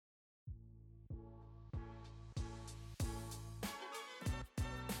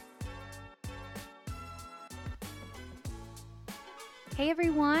Hey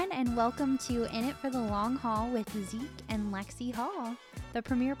everyone, and welcome to In It for the Long Haul with Zeke and Lexi Hall, the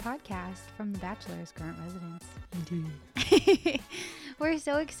premier podcast from The Bachelor's current residence. Indeed. We're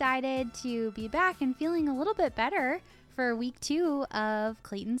so excited to be back and feeling a little bit better for week 2 of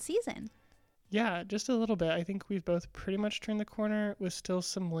Clayton's season. Yeah, just a little bit. I think we've both pretty much turned the corner with still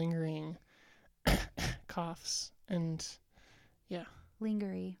some lingering coughs and yeah.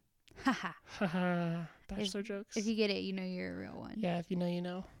 Lingery. Haha. Haha. Bachelor jokes. If you get it, you know you're a real one. Yeah, if you know, you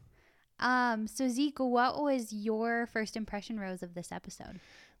know. So Zeke, what was your first impression, Rose, of this episode?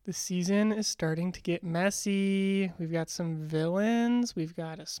 The season is starting to get messy. We've got some villains. We've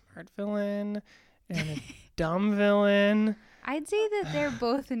got a smart villain and a dumb villain. I'd say that they're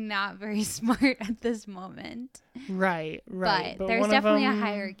both not very smart at this moment. Right. But there's one of definitely a them,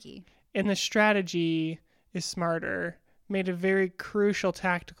 hierarchy. And the strategy is smarter. Made a very crucial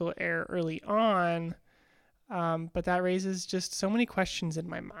tactical error early on. But that raises just so many questions in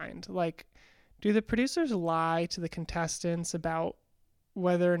my mind. Like, do the producers lie to the contestants about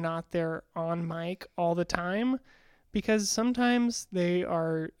whether or not they're on mic all the time? Because sometimes they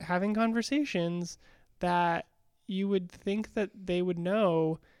are having conversations that you would think that they would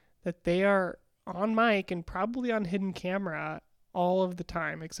know that they are on mic and probably on hidden camera all of the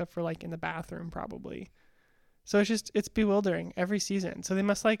time, except for like in the bathroom probably. So it's bewildering every season. So they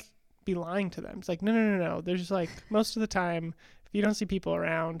must be lying to them. It's like, no. They're just like, most of the time, if you don't see people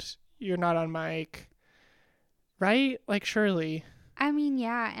around, you're not on mic. Right? Like, surely. I mean,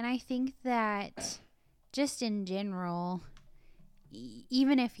 yeah. And I think that just in general,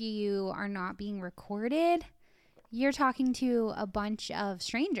 even if you are not being recorded, you're talking to a bunch of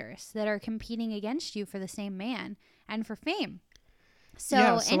strangers that are competing against you for the same man and for fame.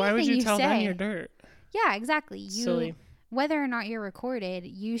 So why would you tell them you're dirt? Yeah, exactly. Silly. Whether or not you're recorded,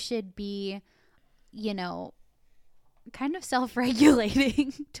 you should be, kind of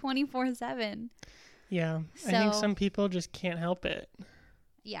self-regulating 24/7. Yeah. I think some people just can't help it.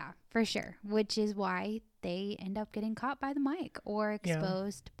 Yeah, for sure. Which is why they end up getting caught by the mic or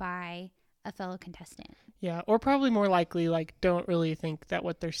exposed by a fellow contestant. Yeah. Or probably more likely, don't really think that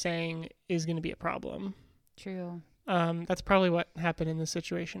what they're saying is going to be a problem. True. That's probably what happened in this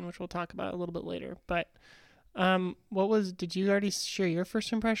situation, which we'll talk about a little bit later. But did you already share your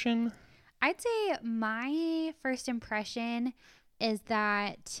first impression? I'd say my first impression is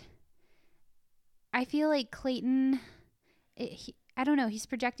that I feel like Clayton, I don't know, he's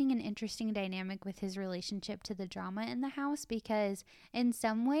projecting an interesting dynamic with his relationship to the drama in the house, because in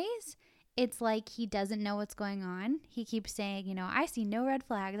some ways it's like he doesn't know what's going on. He keeps saying, I see no red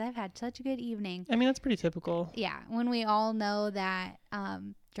flags. I've had such a good evening. I mean, that's pretty typical. Yeah, when we all know that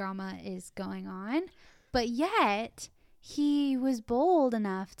drama is going on. But yet, he was bold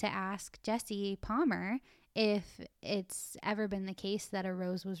enough to ask Jesse Palmer if it's ever been the case that a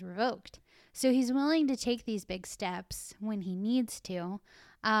rose was revoked. So he's willing to take these big steps when he needs to.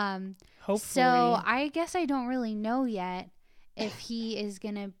 Hopefully. So I guess I don't really know yet if he is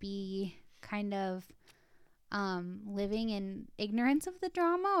going to be kind of living in ignorance of the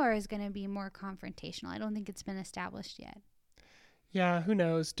drama or is going to be more confrontational. I don't think it's been established yet. Yeah, who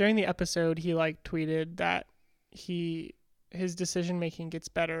knows? During the episode, he tweeted that his decision making gets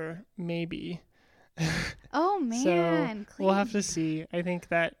better, maybe. Oh man, so we'll have to see. I think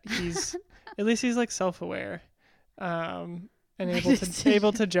that he's at least he's self-aware, and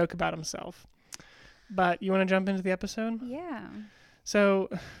able to joke about himself. But you want to jump into the episode? Yeah. So,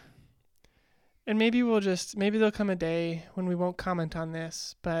 and maybe there'll come a day when we won't comment on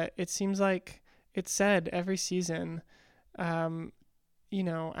this, but it seems like it's said every season,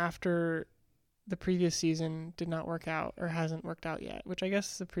 after the previous season did not work out or hasn't worked out yet, which I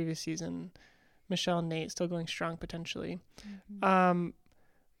guess the previous season, Michelle and Nate still going strong potentially. Mm-hmm.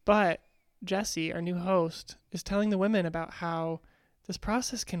 But Jesse, our new host, is telling the women about how this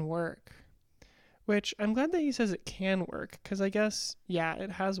process can work, which I'm glad that he says it can work, because I guess, yeah,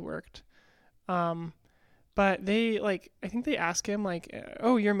 it has worked. But they I think they ask him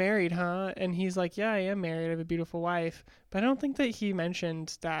oh, you're married, huh? And he's like, yeah, I am married. I have a beautiful wife. But I don't think that he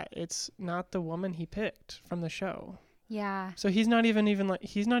mentioned that it's not the woman he picked from the show. Yeah. So he's not even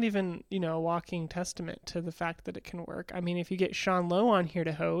a walking testament to the fact that it can work. I mean, if you get Sean Lowe on here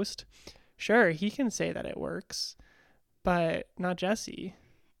to host, sure, he can say that it works, but not Jesse.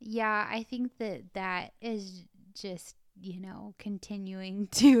 Yeah, I think that is just, continuing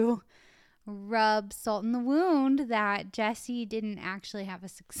to rub salt in the wound that Jesse didn't actually have a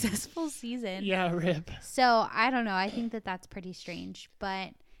successful season. Yeah, rip. So I don't know. I think that that's pretty strange, but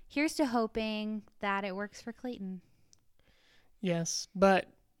here's to hoping that it works for Clayton. Yes, but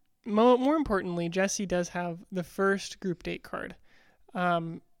more importantly, Jesse does have the first group date card.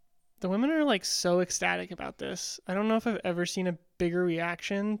 The women are like so ecstatic about this. I don't know if I've ever seen a bigger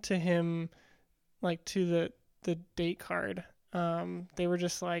reaction to him, like to the date card. They were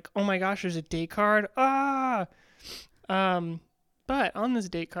just like, "Oh my gosh, there's a date card!" Ah. But on this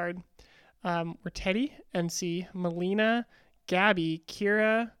date card, were Teddy, NC, Melina, Gabby,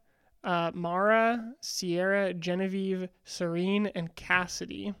 Kira, Mara, Sierra, Genevieve, Serene, and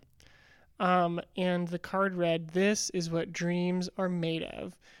Cassidy. And the card read, "This is what dreams are made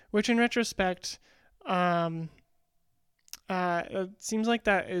of," which in retrospect, it seems like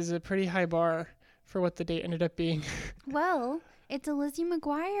that is a pretty high bar for what the date ended up being. Well, it's a Lizzie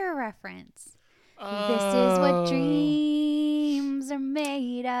McGuire reference. Oh. This is what dreams are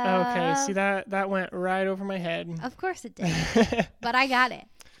made of. Okay, see that went right over my head. Of course it did. But I got it.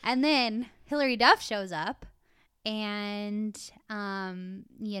 And then Hillary Duff shows up and,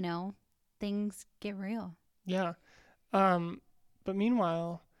 things get real. Yeah. But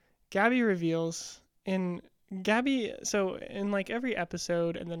meanwhile, Gabby reveals so in like every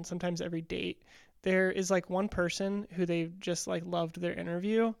episode and then sometimes every date, there is like one person who they've just like loved their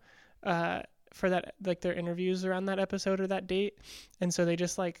interview, for that, like their interviews around that episode or that date. And so they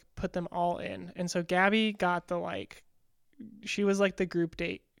just like put them all in. And so Gabby got she was like the group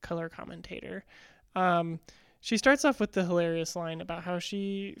date color commentator. She starts off with the hilarious line about how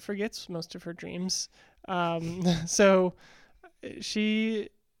she forgets most of her dreams. So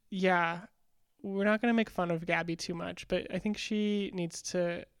we're not going to make fun of Gabby too much, but I think she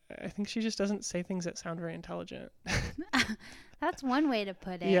just doesn't say things that sound very intelligent. That's one way to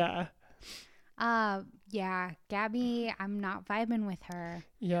put it. Yeah. Gabby, I'm not vibing with her.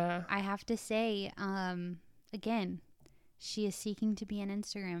 Yeah. I have to say, again, she is seeking to be an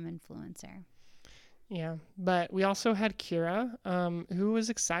Instagram influencer. Yeah, but we also had Kira, who was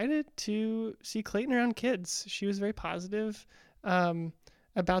excited to see Clayton around kids. She was very positive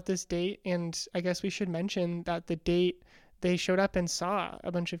about this date, and I guess we should mention that the date, they showed up and saw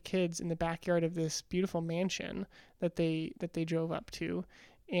a bunch of kids in the backyard of this beautiful mansion that they drove up to,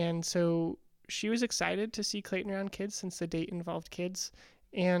 and so she was excited to see Clayton around kids since the date involved kids,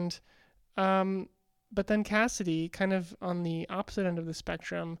 and but then Cassidy, kind of on the opposite end of the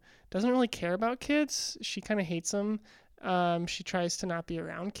spectrum, doesn't really care about kids. She kind of hates them. She tries to not be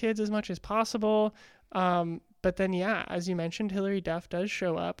around kids as much as possible. But then, as you mentioned, Hillary Duff does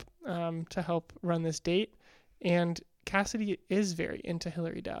show up to help run this date. And Cassidy is very into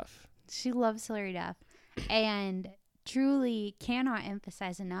Hillary Duff. She loves Hillary Duff. And truly cannot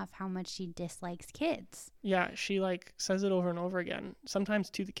emphasize enough how much she dislikes kids. Yeah, she says it over and over again,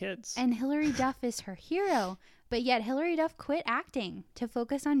 sometimes to the kids. And Hillary Duff is her hero, but yet Hillary Duff quit acting to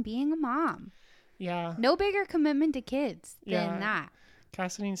focus on being a mom. Yeah. No bigger commitment to kids than that.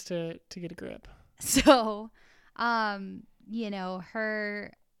 Cassidy needs to get a grip. So,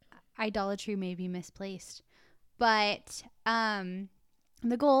 her idolatry may be misplaced. But the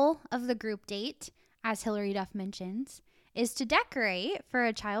goal of the group date, as Hillary Duff mentions, is to decorate for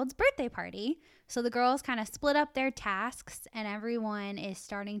a child's birthday party. So the girls kind of split up their tasks and everyone is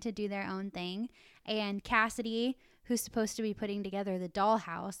starting to do their own thing. And Cassidy, who's supposed to be putting together the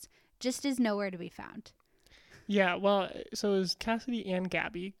dollhouse, just is nowhere to be found. Yeah, well, so it was Cassidy and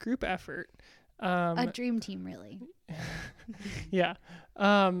Gabby, group effort. A dream team, really. Yeah.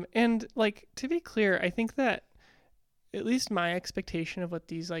 And to be clear, I think that at least my expectation of what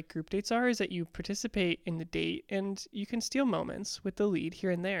these group dates are is that you participate in the date and you can steal moments with the lead here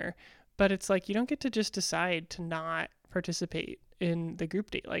and there, but it's you don't get to just decide to not participate in the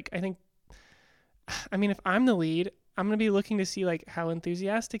group date. If I'm the lead, I'm going to be looking to see how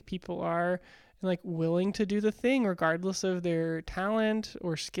enthusiastic people are and willing to do the thing regardless of their talent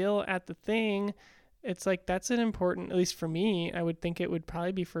or skill at the thing. It's that's an important, at least for me, I would think it would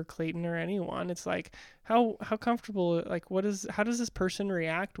probably be for Clayton or anyone. It's how comfortable, how does this person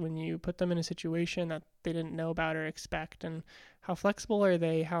react when you put them in a situation that they didn't know about or expect, and how flexible are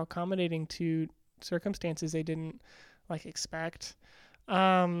they, how accommodating to circumstances they didn't expect.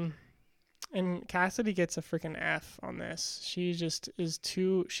 And Cassidy gets a freaking F on this. She just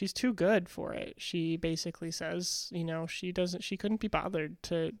she's too good for it. She basically says, she couldn't be bothered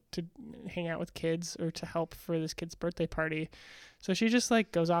to hang out with kids or to help for this kid's birthday party. So she just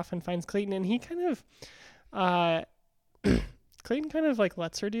goes off and finds Clayton, and he kind of, Clayton kind of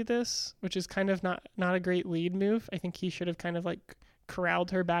lets her do this, which is kind of not a great lead move. I think he should have kind of corralled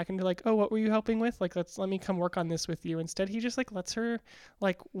her back into oh, what were you helping with? Let me come work on this with you. Instead, he just lets her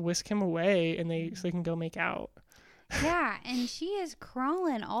whisk him away and so they can go make out. Yeah, and she is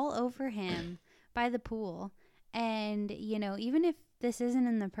crawling all over him by the pool. And, even if this isn't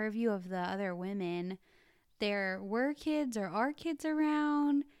in the purview of the other women, there were kids or are kids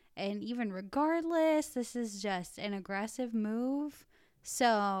around. And even regardless, this is just an aggressive move.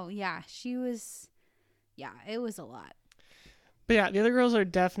 So, yeah, it was a lot. But yeah, the other girls are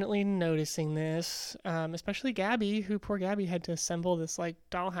definitely noticing this, especially Gabby, who poor Gabby had to assemble this like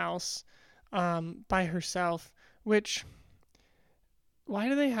dollhouse by herself, which... Why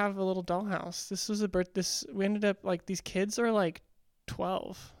do they have a little dollhouse? This was we ended up like these kids are like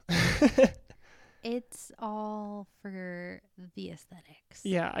 12. It's all for the aesthetics.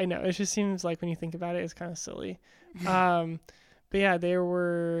 Yeah, I know. It just seems like when you think about it, it's kind of silly. But yeah, there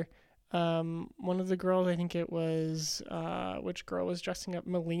were one of the girls, I think it was, which girl was dressing up?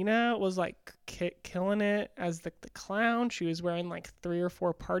 Melina was like killing it as the clown. She was wearing like 3 or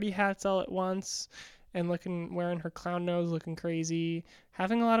 4 party hats all at once. And wearing her clown nose, looking crazy,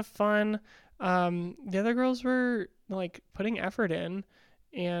 having a lot of fun. The other girls were like putting effort in,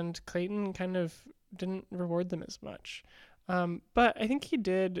 and Clayton kind of didn't reward them as much. But I think he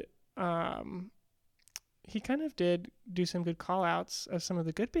did. He kind of did do some good call outs of some of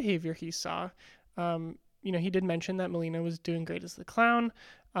the good behavior he saw. He did mention that Melina was doing great as the clown.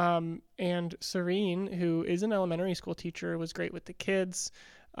 And Serene, who is an elementary school teacher, was great with the kids.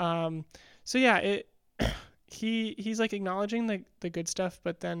 So yeah, he's like acknowledging the good stuff,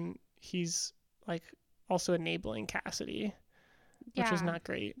 but then he's like also enabling Cassidy, which is not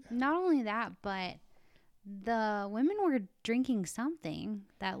great. Not only that, but the women were drinking something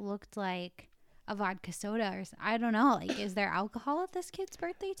that looked like a vodka soda or I don't know. Like, is there alcohol at this kid's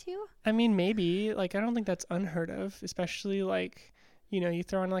birthday too? I mean, maybe. Like, I don't think that's unheard of, especially like, you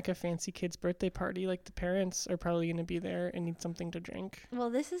throw on like a fancy kid's birthday party, like the parents are probably going to be there and need something to drink.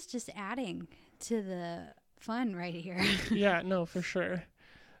 Well, this is just adding to the fun right here. Yeah, no, for sure.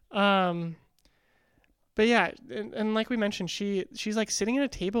 But yeah, and like we mentioned, she's like sitting at a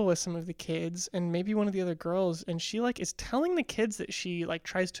table with some of the kids and maybe one of the other girls, and she like is telling the kids that she like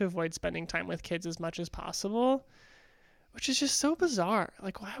tries to avoid spending time with kids as much as possible, which is just so bizarre.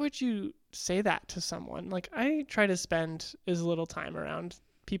 Like, why would you say that to someone? Like, I try to spend as little time around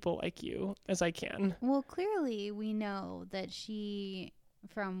people like you as I can. Well, clearly we know that she,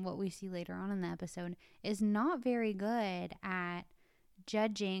 from what we see later on in the episode, is not very good at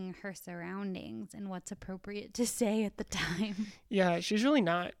judging her surroundings and what's appropriate to say at the time. Yeah, she's really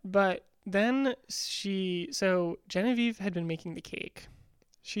not. But then so Genevieve had been making the cake.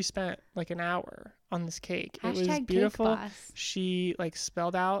 She spent like an hour on this cake. Hashtag it was beautiful. Cake Boss. She like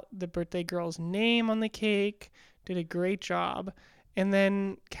spelled out the birthday girl's name on the cake, did a great job. And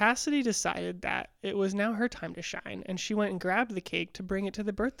then Cassidy decided that it was now her time to shine, and she went and grabbed the cake to bring it to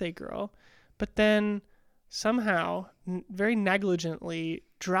the birthday girl. But then somehow, very negligently,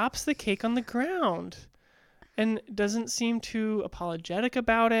 drops the cake on the ground and doesn't seem too apologetic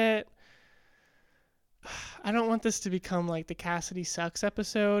about it. I don't want this to become like the Cassidy Sucks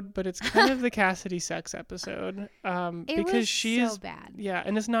episode, but it's kind of the Cassidy Sucks episode. Because she's so bad. Yeah,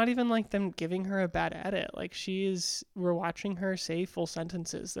 and it's not even like them giving her a bad edit. Like we're watching her say full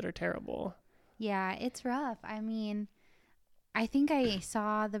sentences that are terrible. Yeah, it's rough. I mean, I think I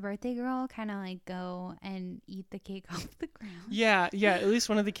saw the birthday girl kind of like go and eat the cake off the ground. Yeah. At least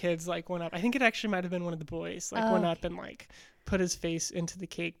one of the kids like went up. I think it actually might have been one of the boys went up and like put his face into the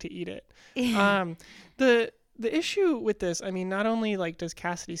cake to eat it. The issue with this, I mean, not only like does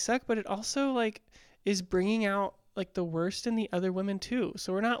Cassidy suck, but it also like is bringing out like the worst in the other women too.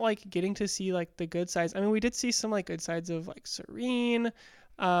 So we're not like getting to see like the good sides. I mean, we did see some like good sides of like Serene,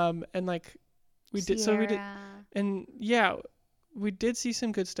 and like we did. And yeah, we did see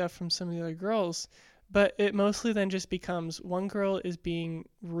some good stuff from some of the other girls, but it mostly then just becomes one girl is being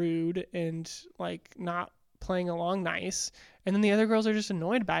rude and like not playing along nice, and then the other girls are just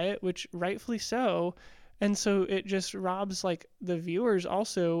annoyed by it, which rightfully so. And so it just robs like the viewers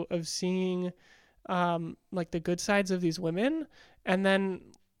also of seeing like the good sides of these women. And then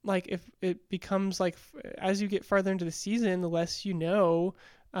like if it becomes like as you get farther into the season, the less you know,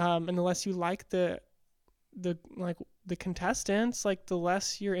 and the less you like the contestants, like the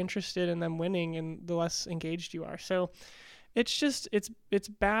less you're interested in them winning and the less engaged you are. So it's just it's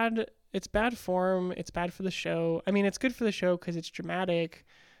bad. It's bad form. It's bad for the show. I mean, it's good for the show because it's dramatic,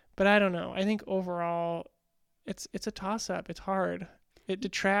 but I don't know. I think overall, it's a toss-up. It's hard. It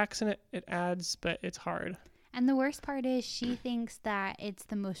detracts and it adds, but it's hard. And the worst part is she thinks that it's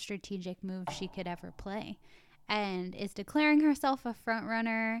the most strategic move she could ever play, and is declaring herself a front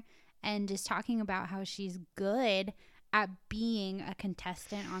runner and just talking about how she's good at being a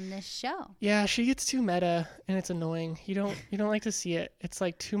contestant on this show. Yeah, she gets too meta and it's annoying. You don't like to see it. It's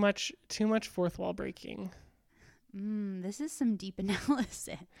like too much fourth wall breaking. This is some deep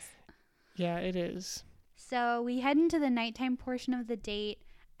analysis. Yeah, it is. So we head into the nighttime portion of the date,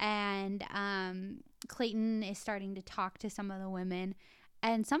 and Clayton is starting to talk to some of the women.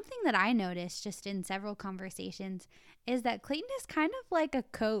 And something that I noticed just in several conversations is that Clayton is kind of like a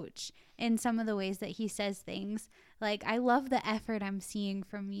coach in some of the ways that he says things. Like, I love the effort I'm seeing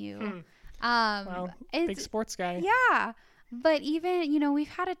from you. Wow, big sports guy. Yeah. But even, we've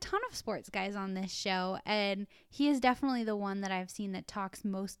had a ton of sports guys on this show, and he is definitely the one that I've seen that talks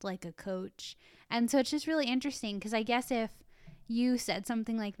most like a coach. And so it's just really interesting because I guess if you said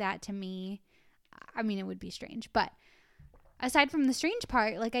something like that to me, I mean, it would be strange. But aside from the strange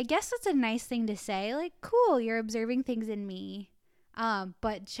part, like, I guess that's a nice thing to say. Like, cool, you're observing things in me.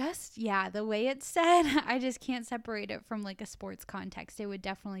 But just, the way it's said, I just can't separate it from like a sports context. It would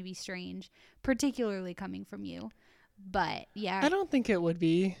definitely be strange, particularly coming from you. But yeah, I don't think it would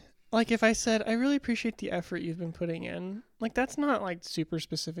be. Like, if I said, I really appreciate the effort you've been putting in, like, that's not like super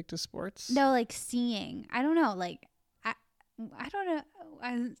specific to sports. No, like seeing, I don't know, like I don't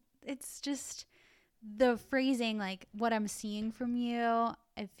know, it's just the phrasing, like what I'm seeing from you,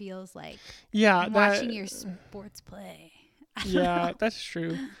 it feels like I'm watching your sports play. Yeah, that's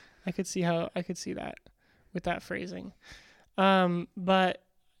true. I could see that with that phrasing. But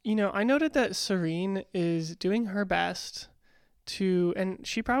I noted that Serene is doing her best and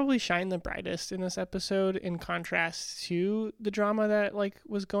she probably shined the brightest in this episode in contrast to the drama that like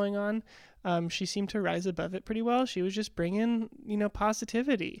was going on. She seemed to rise above it pretty well. She was just bringing,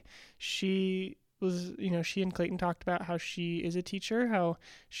 positivity. She was, she and Clayton talked about how she is a teacher, how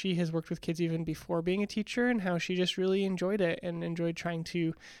she has worked with kids even before being a teacher, and how she just really enjoyed it and enjoyed trying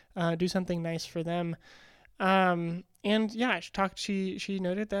to do something nice for them. And yeah, she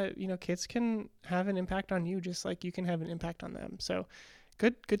noted that, kids can have an impact on you just like you can have an impact on them. So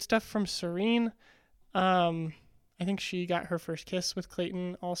good stuff from Serene. I think she got her first kiss with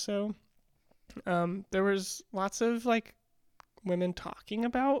Clayton also. There was lots of like women talking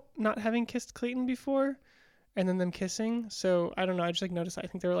about not having kissed Clayton before and then them kissing. So I don't know. I just like noticed, I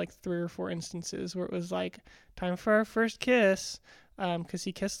think there were like 3 or 4 instances where it was like time for our first kiss. Because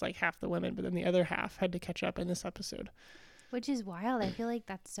he kissed like half the women, but then the other half had to catch up in this episode. Which is wild. I feel like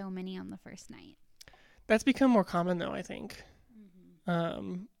that's so many on the first night. That's become more common though, I think.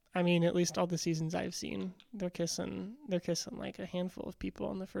 Mm-hmm. I mean, at least all the seasons I've seen, they're kissing like a handful of people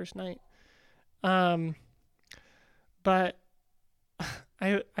on the first night. But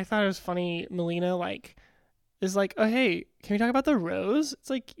I thought it was funny. Melina is like, oh hey, can we talk about the rose?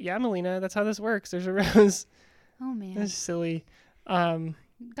 It's like, yeah, Melina, that's how this works. There's a rose. Oh man, that's silly.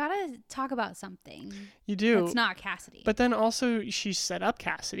 Gotta talk about something. You do. It's not Cassidy. But then also she set up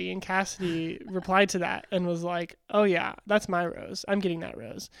Cassidy, and Cassidy replied to that and was like, oh yeah, that's my rose. I'm getting that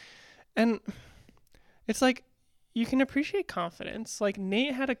rose. And it's like, you can appreciate confidence. Like,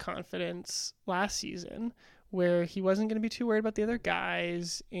 Nate had a confidence last season where he wasn't going to be too worried about the other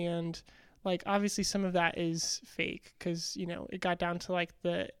guys. And like, obviously some of that is fake because, it got down to like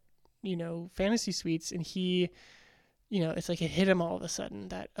the, fantasy suites, and he, it's like it hit him all of a sudden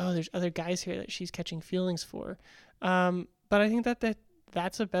that, oh, there's other guys here that she's catching feelings for. But I think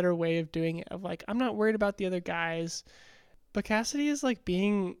that's a better way of doing it, of like, I'm not worried about the other guys. But Cassidy is like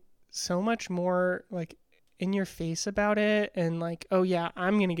being so much more like in your face about it, and like, oh yeah,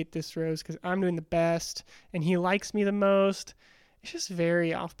 I'm going to get this rose because I'm doing the best and he likes me the most. It's just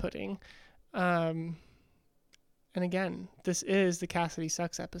very off-putting. And again, this is the Cassidy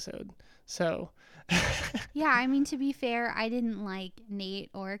Sucks episode. So yeah, I mean, to be fair, I didn't like Nate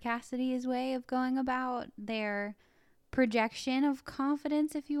or Cassidy's way of going about their projection of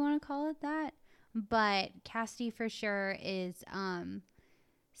confidence, if you want to call it that. But Cassidy for sure is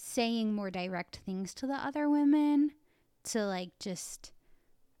saying more direct things to the other women to like just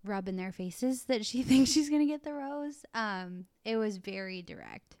rub in their faces that she thinks she's going to get the rose. It was very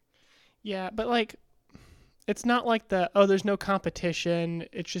direct. Yeah, but like, it's not like there's no competition,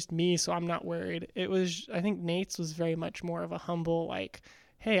 it's just me, so I'm not worried. I think Nate's was very much more of a humble, like,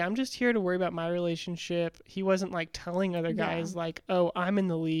 hey, I'm just here to worry about my relationship. He wasn't like telling other guys like, oh, I'm in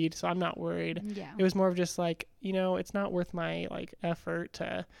the lead, so I'm not worried. Yeah. It was more of just like, it's not worth my like effort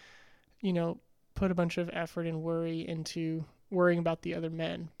to, put a bunch of effort and worry into worrying about the other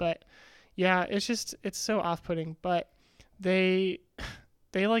men. But yeah, it's so off-putting. But they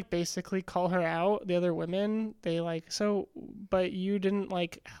like basically call her out, the other women. They like, but you didn't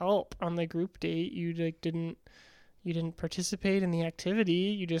like help on the group date. You like didn't participate in the activity.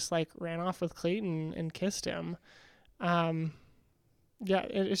 You just like ran off with Clayton and kissed him. Yeah,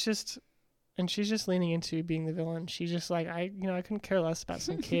 it's just, and she's just leaning into being the villain. She's just like, I couldn't care less about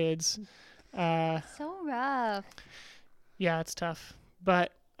some kids. So rough. Yeah, it's tough.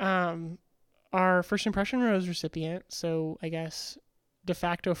 But our first impression rose recipient, so I guess de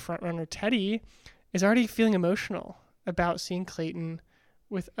facto frontrunner Teddy, is already feeling emotional about seeing Clayton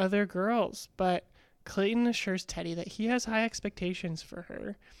with other girls. But Clayton assures Teddy that he has high expectations for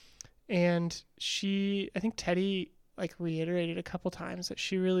her. And I think Teddy like reiterated a couple times that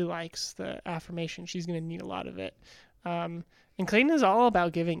she really likes the affirmation. She's going to need a lot of it. And Clayton is all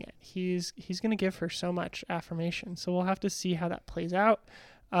about giving it. He's going to give her so much affirmation. So we'll have to see how that plays out,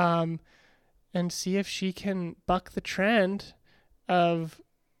 and see if she can buck the trend of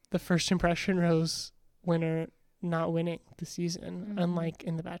the first impression rose winner not winning the season, unlike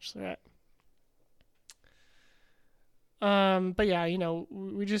in The Bachelorette. But yeah,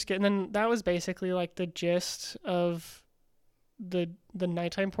 we just get, and then that was basically like the gist of the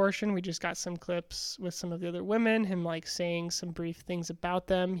nighttime portion. We just got some clips with some of the other women, him like saying some brief things about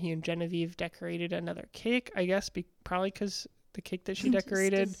them. He and Genevieve decorated another cake, I guess, probably because the cake that she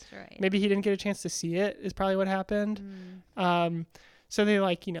decorated, maybe he didn't get a chance to see it, is probably what happened. So they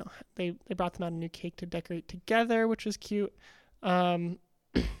like, they brought them out a new cake to decorate together, which was cute. I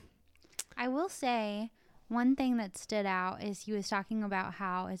will say one thing that stood out is he was talking about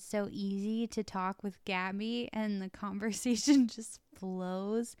how it's so easy to talk with Gabby and the conversation just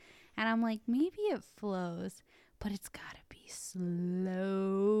flows. And I'm like, maybe it flows, but it's got to be slow.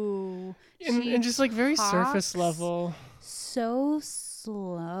 And just like very surface level. So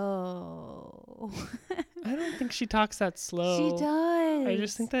slow. I don't think she talks that slow. She does. I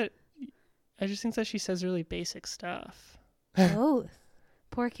just think that she says really basic stuff. Both.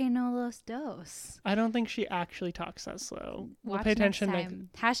 Porque no los dos. I don't think she actually talks that slow. We'll Watch pay attention next time.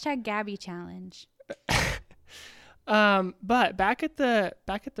 Hashtag Gabby challenge. But back at the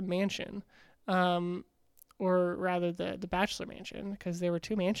mansion, or rather the Bachelor mansion, because there were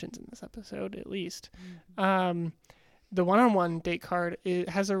 2 mansions in this episode at least. The one-on-one date card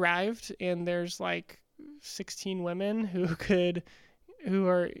has arrived, and there's like 16 women who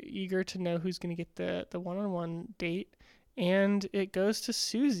are eager to know who's going to get the one-on-one date. And it goes to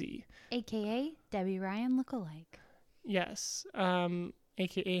Susie, AKA Debbie Ryan lookalike. Yes,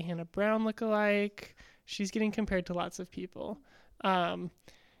 AKA Hannah Brown lookalike. She's getting compared to lots of people. And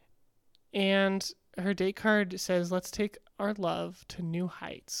her date card says, "Let's take our love to new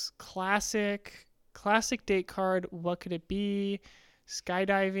heights." Classic date card. What could it be?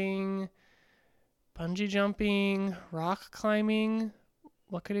 Skydiving, bungee jumping, rock climbing.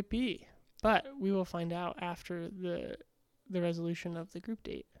 What could it be? But we will find out after the resolution of the group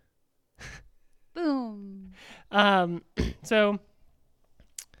date. Boom. So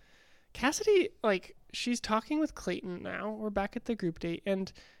Cassidy, like, she's talking with Clayton now. We're back at the group date,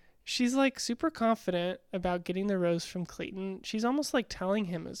 and she's like super confident about getting the rose from Clayton. She's almost like telling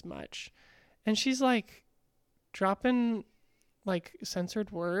him as much. And she's like dropping like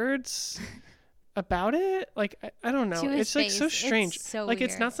censored words about it. Like, I don't know. It's like so strange. It's so like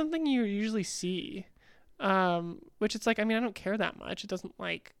weird. It's not something you usually see. Which it's like, I mean, I don't care that much. It doesn't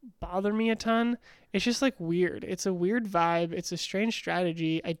like bother me a ton. It's just like weird. It's a weird vibe. It's a strange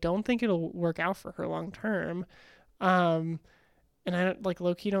strategy. I don't think it'll work out for her long term. And I don't like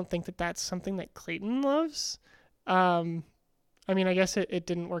low-key don't think that that's something that Clayton loves. I mean, I guess it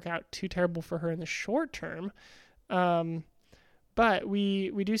didn't work out too terrible for her in the short term. But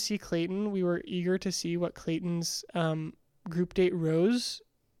we do see Clayton. We were eager to see what Clayton's group date rose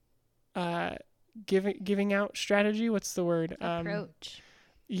giving out strategy. What's the word? Approach.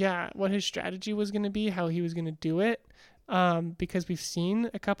 Yeah, what his strategy was going to be, how he was going to do it. Because we've seen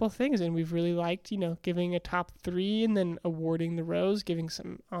a couple things and we've really liked, giving a top 3 and then awarding the rose, giving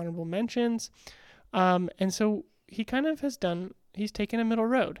some honorable mentions. And so he kind of he's taken a middle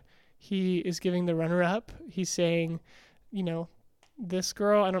road. He is giving the runner up. He's saying, this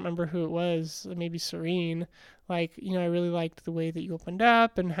girl, I don't remember who it was, maybe Serene, like, I really liked the way that you opened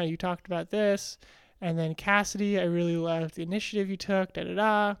up and how you talked about this. And then Cassidy, I really loved the initiative you took,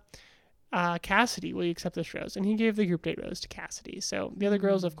 Cassidy, will you accept this rose? And he gave the group date rose to Cassidy. So the other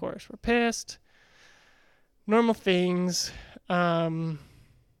girls, of course, were pissed. Normal things. So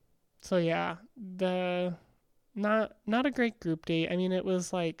yeah, not a great group date. I mean, it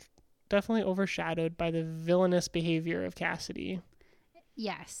was like definitely overshadowed by the villainous behavior of Cassidy.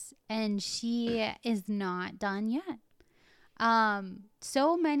 Yes, and she is not done yet.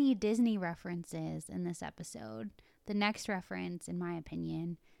 So many Disney references in this episode. The next reference, in my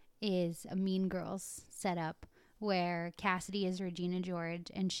opinion, is a Mean Girls setup where Cassidy is Regina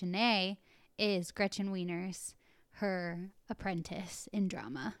George and Shanae is Gretchen Wieners, her apprentice in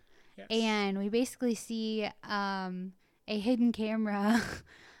drama. Yes. And we basically see a hidden camera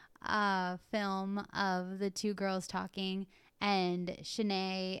film of the 2 girls talking, And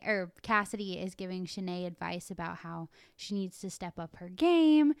Cassidy is giving Shanae advice about how she needs to step up her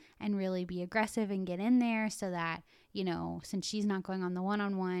game and really be aggressive and get in there so that, you know, since she's not going on the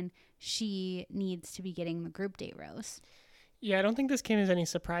one-on-one, she needs to be getting the group date rose. Yeah, I don't think this came as any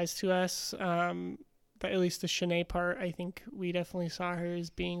surprise to us. But at least the Shanae part, I think we definitely saw her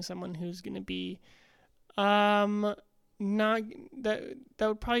as being someone who's going to be not that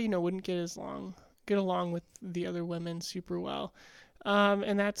would probably, you know, wouldn't get along with the other women super well.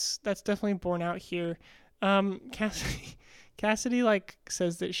 And that's definitely borne out here. Cassidy like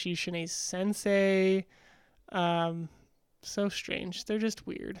says that she's Shanae's sensei. So strange. They're just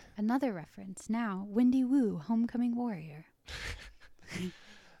weird. Another reference now, Wendy Wu, Homecoming Warrior.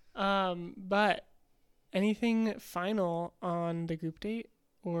 But anything final on the group date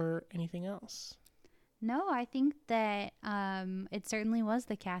or anything else? No, I think that it certainly was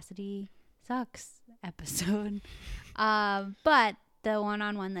the Cassidy sucks episode. But the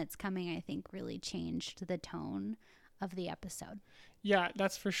one-on-one that's coming, I think, really changed the tone of the episode. Yeah,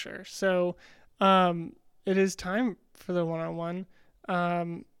 that's for sure. So it is time for the one-on-one.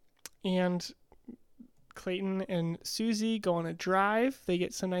 And Clayton and Susie go on a drive. They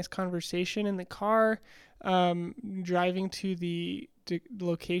get some nice conversation in the car. Driving to the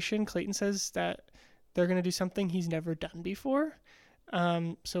location, Clayton says that they're going to do something he's never done before.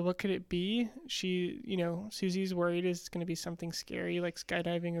 So what could it be? Susie's worried it's going to be something scary like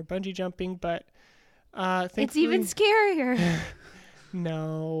skydiving or bungee jumping, but it's even scarier.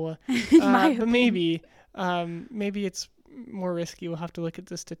 No. But maybe it's more risky. We'll have to look at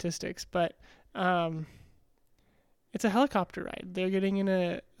the statistics, but it's a helicopter ride. They're getting in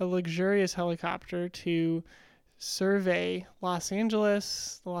a luxurious helicopter to survey Los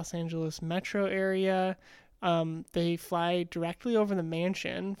Angeles, the Los Angeles metro area. They fly directly over the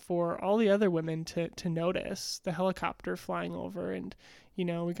mansion for all the other women to notice the helicopter flying over. And, you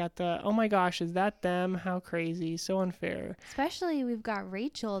know, we got the, oh my gosh, is that them? How crazy. So unfair. Especially we've got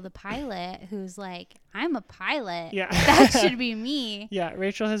Rachel, the pilot, who's like, I'm a pilot. Yeah. That should be me. Yeah.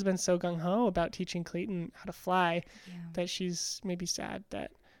 Rachel has been so gung-ho about teaching Clayton how to fly that she's maybe sad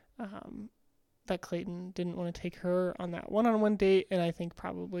that Clayton didn't want to take her on that one-on-one date, and I think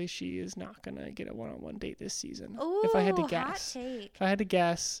probably she is not going to get a one-on-one date this season. Ooh, if I had to guess. Hot take. If I had to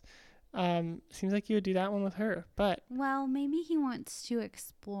guess, seems like you would do that one with her, but... Well, maybe he wants to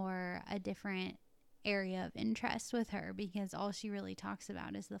explore a different area of interest with her because all she really talks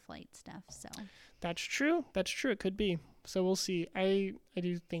about is the flight stuff, so... That's true. It could be. So we'll see. I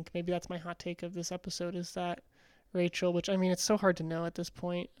do think maybe that's my hot take of this episode is that Rachel, which, I mean, it's so hard to know at this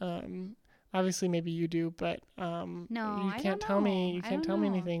point, obviously, maybe you do, but no, you can't tell me. You can't tell me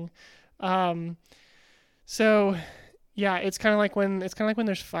anything. So, yeah, it's kind of like when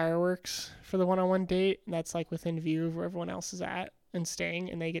there's fireworks for the one-on-one date. And that's like within view of where everyone else is at and staying,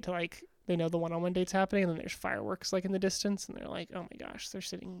 and they get to like they know the one-on-one date's happening, and then there's fireworks like in the distance, and they're like, oh my gosh, they're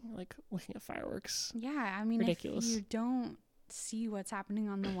sitting like looking at fireworks. Yeah, I mean, ridiculous. If you don't see what's happening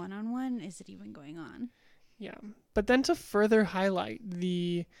on the one-on-one, is it even going on? Yeah, but then to further highlight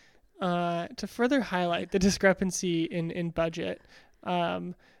the discrepancy in budget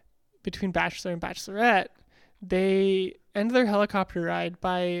between Bachelor and Bachelorette, they end their helicopter ride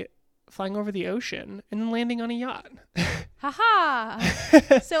by flying over the ocean and then landing on a yacht. Haha!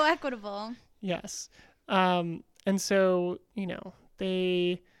 So equitable. Yes. And so, you know,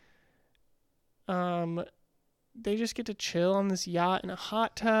 they just get to chill on this yacht in a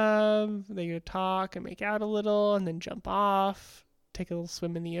hot tub. They get to talk and make out a little and then jump off. Take a little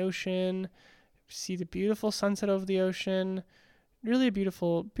swim in the ocean, see the beautiful sunset over the ocean. Really a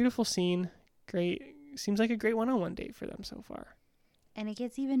beautiful, beautiful scene. Great. Seems like a great one-on-one date for them so far. And it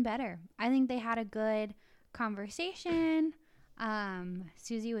gets even better. I think they had a good conversation.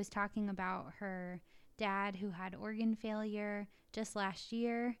 Susie was talking about her dad who had organ failure just last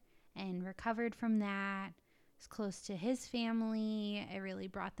year and recovered from that. Was close to his family. It really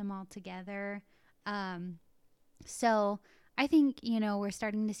brought them all together. So I think, you know, we're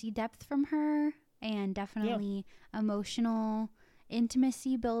starting to see depth from her and definitely emotional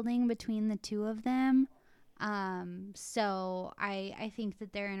intimacy building between the two of them. So I think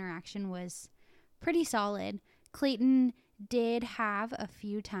that their interaction was pretty solid. Clayton did have a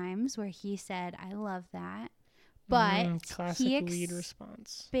few times where he said, I love that. But classic he lead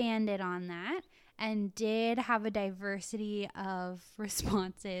response. Expanded on that and did have a diversity of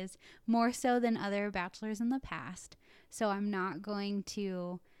responses, more so than other bachelors in the past. So I'm not going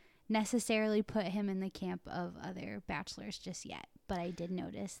to necessarily put him in the camp of other bachelors just yet. But I did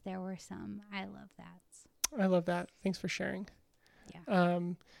notice there were some I love that. I love that. Thanks for sharing. Yeah.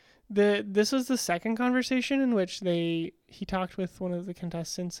 This was the second conversation in which he talked with one of the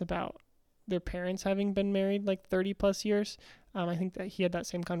contestants about their parents having been married like 30 plus years. I think that he had that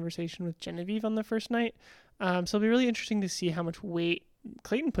same conversation with Genevieve on the first night. So it'll be really interesting to see how much weight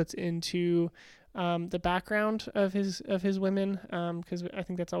Clayton puts into the background of his women, because I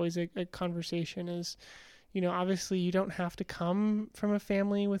think that's always a conversation. Is, obviously you don't have to come from a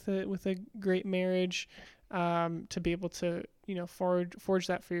family with a great marriage to be able to forge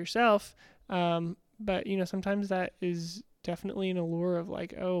that for yourself. But sometimes that is definitely an allure of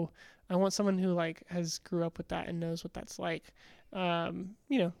like, oh, I want someone who like has grew up with that and knows what that's like.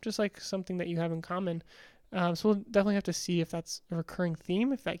 Just like something that you have in common. So we'll definitely have to see if that's a recurring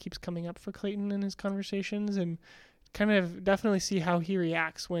theme, if that keeps coming up for Clayton in his conversations, and kind of definitely see how he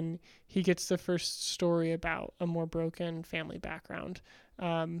reacts when he gets the first story about a more broken family background,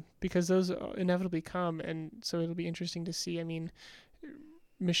 because those inevitably come. And so it'll be interesting to see. I mean,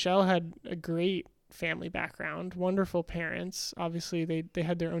 Michelle had a great family background, wonderful parents. Obviously, they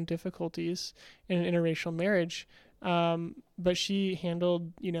had their own difficulties in an interracial marriage, but she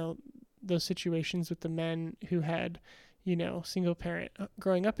handled, those situations with the men who had, single parent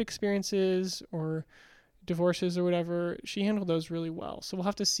growing up experiences or divorces or whatever. She handled those really well. So we'll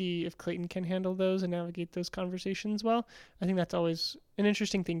have to see if Clayton can handle those and navigate those conversations well. I think that's always an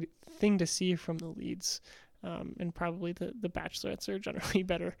interesting thing to see from the leads. And probably the bachelorettes are generally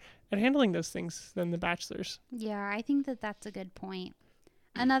better at handling those things than the bachelors. Yeah, I think that's a good point.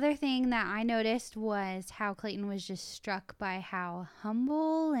 Another thing that I noticed was how Clayton was just struck by how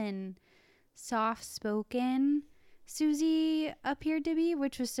humble and soft-spoken Susie appeared to be,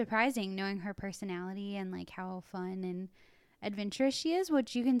 which was surprising knowing her personality and like how fun and adventurous she is,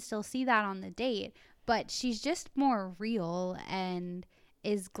 which you can still see that on the date, but she's just more real and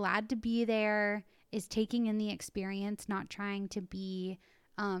is glad to be there, is taking in the experience, not trying to be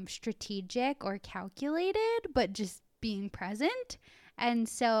strategic or calculated, but just being present. And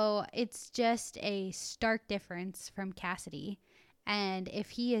so it's just a stark difference from Cassidy. And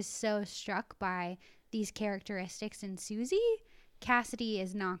if he is so struck by these characteristics in Susie, Cassidy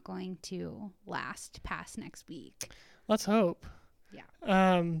is not going to last past next week. Let's hope.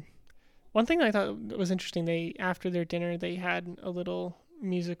 Yeah. One thing I thought was interesting, after their dinner, they had a little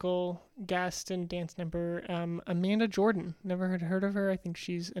musical guest and dance number, Amanda Jordan. Never had heard of her. I think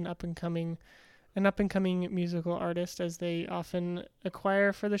she's an up and coming musical artist, as they often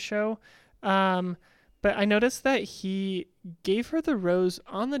acquire for the show. But I noticed that he gave her the rose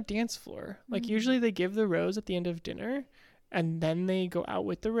on the dance floor. Like usually they give the rose at the end of dinner and then they go out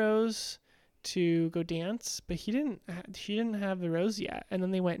with the rose to go dance, but she didn't have the rose yet. And then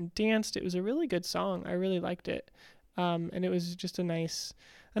they went and danced. It was a really good song. I really liked it. And it was just a nice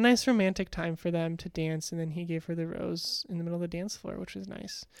romantic time for them to dance. And then he gave her the rose in the middle of the dance floor, which was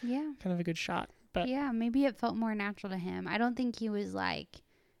nice. Yeah. Kind of a good shot. But yeah, maybe it felt more natural to him. I don't think he was like,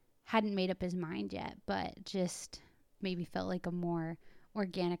 hadn't made up his mind yet, but just maybe felt like a more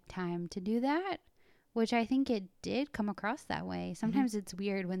organic time to do that, which I think it did come across that way. Sometimes it's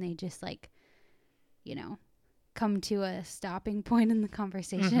weird when they just like, come to a stopping point in the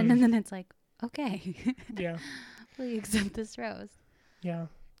conversation and then it's like, okay, yeah, will you accept this rose? Yeah.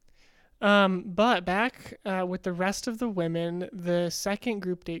 But back with the rest of the women, the second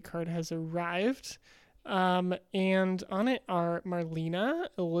group date card has arrived. And on it are Marlena,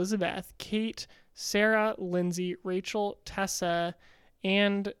 Elizabeth, Kate, Sarah, Lindsay, Rachel, Tessa,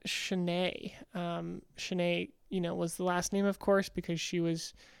 and Shanae. Shanae, was the last name, of course, because she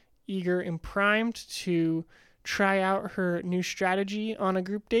was eager and primed to try out her new strategy on a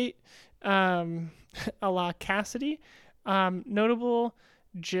group date, a la Cassidy. Notable,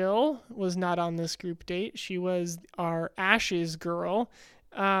 Jill was not on this group date. She was our Ashes girl.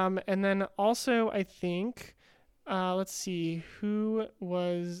 And then also, I think, let's see, who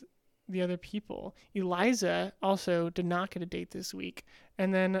was the other people? Eliza also did not get a date this week.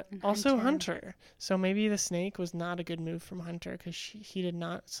 And then also Hunter. So maybe the snake was not a good move from Hunter because he did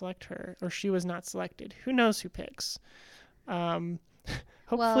not select her, or she was not selected. Who knows who picks?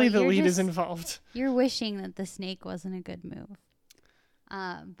 Hopefully the lead is involved. You're wishing that the snake wasn't a good move.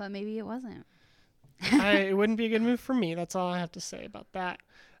 But maybe it wasn't. It wouldn't be a good move for me. That's all I have to say about that.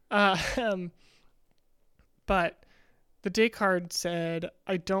 But the day card said,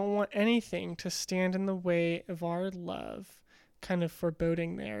 I don't want anything to stand in the way of our love. Kind of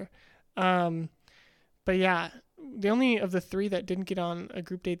foreboding there. But yeah, the only of the three that didn't get on a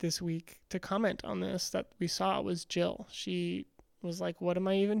group date this week to comment on this that we saw was Jill. She was like, what am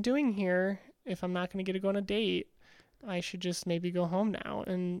I even doing here? If I'm not going to get to go on a date, I should just maybe go home now.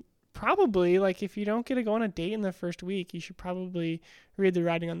 And probably, like, if you don't get to go on a date in the first week, you should probably read the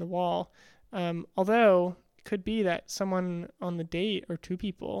writing on the wall. Although it could be that someone on the date or two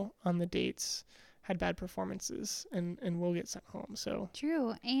people on the dates had bad performances and will get sent home. So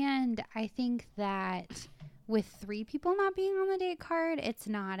True. And I think that with 3 people not being on the date card, it's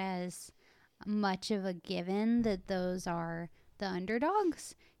not as much of a given that those are the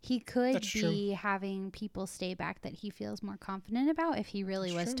underdogs. He could That's be having people stay back that he feels more confident about if he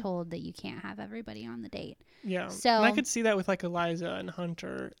really That's was true. told that you can't have everybody on the date. yeah. So And I could see that with like Eliza and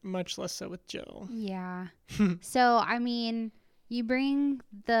Hunter, much less so with Jill. yeah. So, I mean, you bring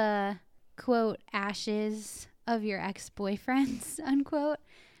the quote ashes of your ex-boyfriends unquote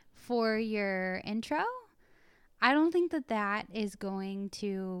for your intro. I don't think that is going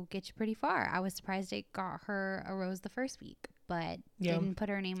to get you pretty far. I was surprised it got her a rose the first week, but Yeah. didn't put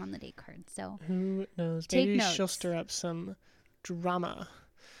her name on the date card. So Who knows? Take Maybe she'll notes. stir up some drama.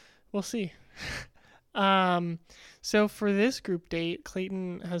 We'll see. So for this group date,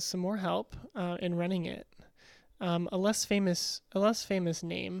 Clayton has some more help in running it. A less famous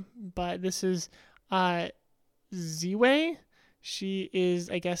name, but this is Ziwei. She is,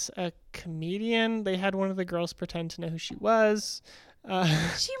 I guess, a comedian. They had one of the girls pretend to know who she was. she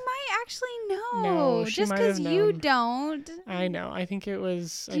might actually know. No, she just might because have you known. don't. I know. I think it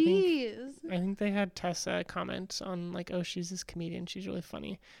was. Jeez. I think they had Tessa comment on like, oh, she's this comedian. She's really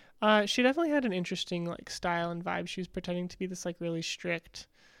funny. She definitely had an interesting like style and vibe. She was pretending to be this like really strict.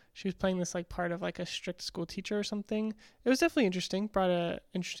 She was playing this like part of like a strict school teacher or something. It was definitely interesting. Brought a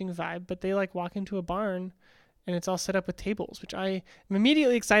interesting vibe. But they like walk into a barn, and it's all set up with tables, which I am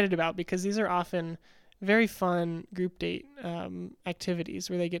immediately excited about because these are often very fun group date activities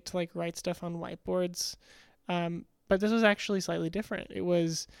where they get to like write stuff on whiteboards. But this was actually slightly different. It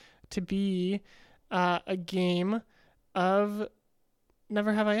was to be a game of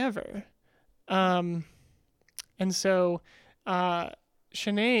Never Have I Ever. And so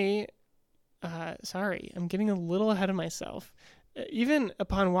Shanae, sorry, I'm getting a little ahead of myself. Even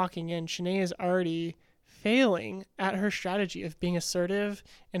upon walking in, Shanae is already failing at her strategy of being assertive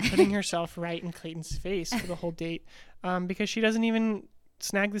and putting herself right in Clayton's face for the whole date, because she doesn't even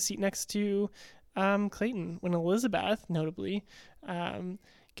snag the seat next to Clayton. When Elizabeth, notably,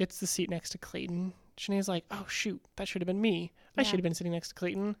 gets the seat next to Clayton, Shanae's like, oh, shoot, that should have been me. I Yeah. should have been sitting next to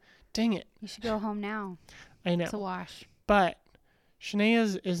Clayton. Dang it. You should go home now. I know. It's a wash. But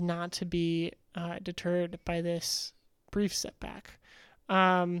Shanae is not to be deterred by this brief setback.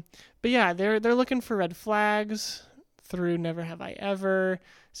 But yeah, they're looking for red flags through Never Have I Ever.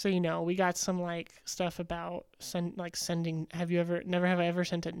 So, you know, we got some like stuff about sending. Never have I ever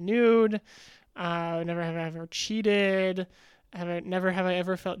sent a nude? Never have I ever cheated? Never have I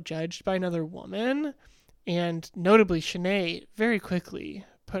ever felt judged by another woman? And notably, Shanae very quickly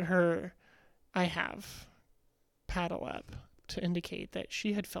put her I have paddle up to indicate that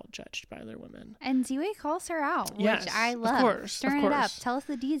she had felt judged by other women. And Ziwei calls her out, Yes, which I of love. course, Stirring of it up. course. Tell us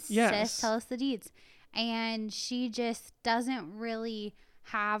the deeds, Yes. sis. Tell us the deeds. And she just doesn't really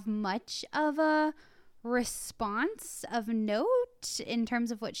have much of a response of note in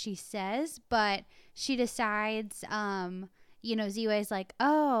terms of what she says, but she decides, Ziwei's like,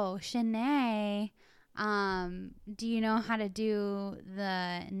 oh, Shanae, do you know how to do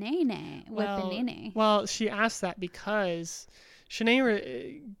the nay-nay with the nay-nay? Well, she asked that because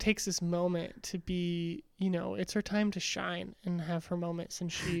Shanae takes this moment to be, it's her time to shine and have her moments,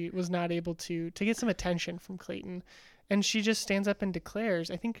 and she was not able to get some attention from Clayton, and she just stands up and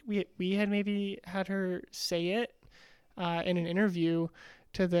declares. I think we had maybe had her say it in an interview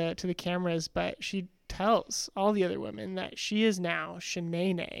to the cameras, but she tells all the other women that she is now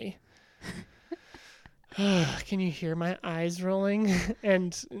Shanae. Can you hear my eyes rolling?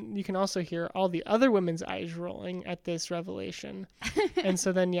 And you can also hear all the other women's eyes rolling at this revelation. And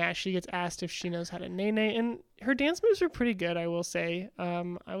so then, yeah, she gets asked if she knows how to nay-nay. And her dance moves are pretty good, I will say.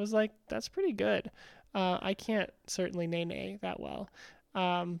 I was like, that's pretty good. I can't certainly nay-nay that well.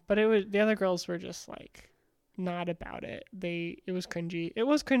 But the other girls were just like not about it. It was cringy. It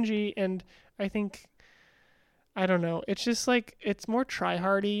was cringy, and I think, I don't know. It's just like, it's more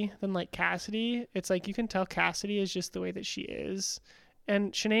try-hardy than like Cassidy. It's like you can tell Cassidy is just the way that she is.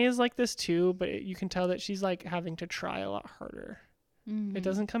 And Shanae is like this too, but you can tell that she's like having to try a lot harder. Mm-hmm. It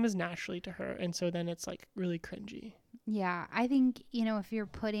doesn't come as naturally to her. And so then it's like really cringy. Yeah, I think, if you're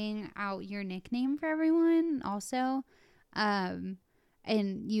putting out your nickname for everyone also, and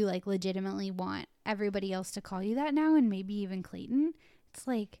you like legitimately want everybody else to call you that now, and maybe even Clayton, it's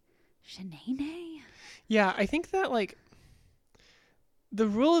like, Shanae? Yeah, I think that like the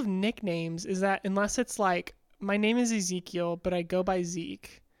rule of nicknames is that unless it's like, my name is Ezekiel, but I go by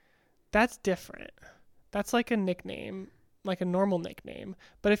Zeke, that's different. That's like a nickname, like a normal nickname.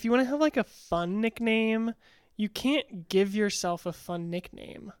 But if you want to have like a fun nickname, you can't give yourself a fun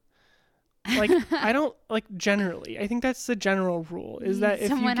nickname. Like, I don't, like, generally, I think that's the general rule, is that if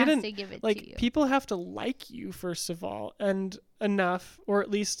someone you get has to give it like, to you. people have to like you, first of all, and enough, or at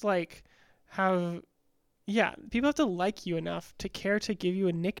least, like, people have to like you enough to care to give you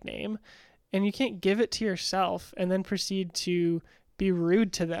a nickname, and you can't give it to yourself and then proceed to be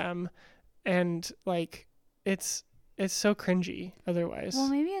rude to them, and, like, it's so cringy otherwise. Well,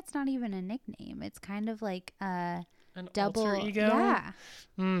 maybe it's not even a nickname. It's kind of like a An double alter ego? Yeah.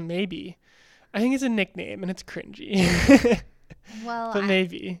 Maybe. I think it's a nickname and it's cringy. Well, But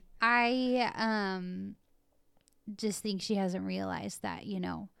maybe. I just think she hasn't realized that,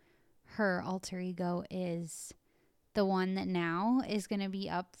 her alter ego is the one that now is going to be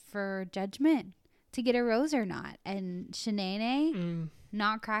up for judgment to get a rose or not. And Shanae,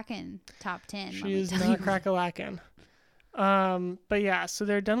 not cracking top 10. She is not crack-a-lackin'. But yeah, so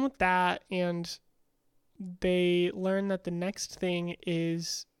they're done with that, and they learn that the next thing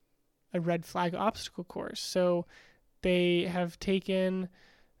is a red flag obstacle course. So they have taken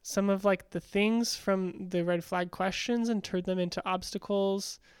some of like the things from the red flag questions and turned them into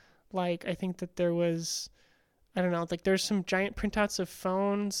obstacles. Like, I think that there was, I don't know, like there's some giant printouts of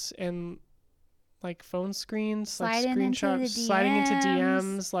phones and like phone screens, like screenshots, sliding into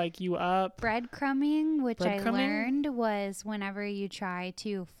DMs, like you up. Breadcrumbing, which I learned was whenever you try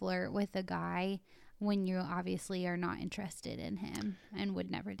to flirt with a guy when you obviously are not interested in him and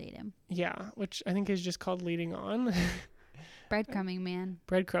would never date him. Yeah, which I think is just called leading on. Breadcrumbing, man.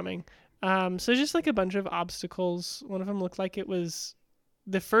 Breadcrumbing. So just like a bunch of obstacles. One of them looked like it was,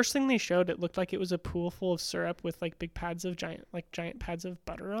 the first thing they showed, it looked like it was a pool full of syrup with like big pads of giant pads of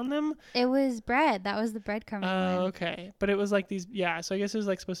butter on them. It was bread. That was the breadcrumbing one. Okay. But it was like these, yeah, so I guess it was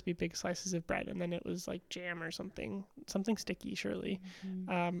like supposed to be big slices of bread, and then it was like jam or something sticky, surely.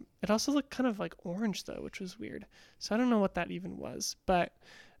 Mm-hmm. It also looked kind of like orange though, which was weird. So I don't know what that even was, but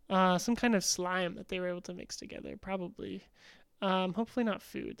some kind of slime that they were able to mix together, probably. Hopefully not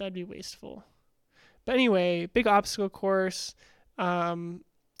food. That'd be wasteful. But anyway, big obstacle course.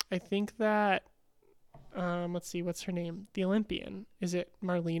 I think that, let's see, what's her name? The Olympian. Is it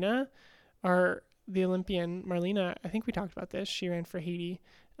Marlena? Or the Olympian, Marlena, I think we talked about this. She ran for Haiti.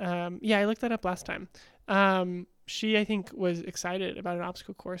 Yeah, I looked that up last time. She, I think, was excited about an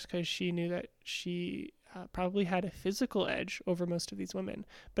obstacle course because she knew that she probably had a physical edge over most of these women.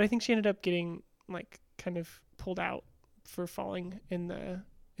 But I think she ended up getting, like, kind of pulled out for falling in the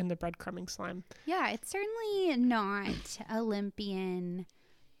breadcrumbing slime. Yeah, it's certainly not Olympian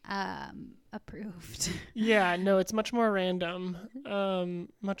approved. Yeah, no, it's much more random.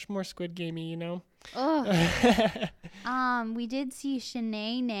 Much more Squid Gamey, you know? Oh. We did see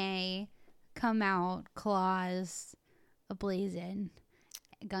Shanae come out, claws ablazing.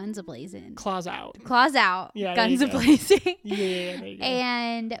 Guns ablazing. Claws out. Claws out. Yeah, guns ablazing. Yeah, there you go.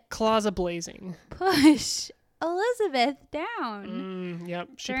 And claws ablazing. Push Elizabeth down. Yep,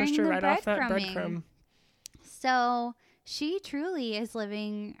 she pushed her right off that breadcrumb. So she truly is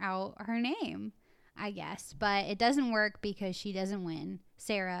living out her name, I guess. But it doesn't work because she doesn't win.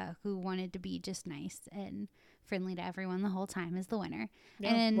 Sarah, who wanted to be just nice and friendly to everyone the whole time, is the winner.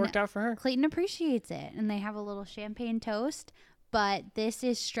 Yeah, and worked out for her. Clayton appreciates it, and they have a little champagne toast. But this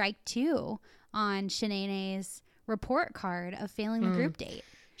is strike 2 on Shanae's report card of failing the group date.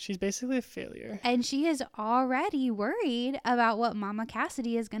 She's basically a failure. And she is already worried about what Mama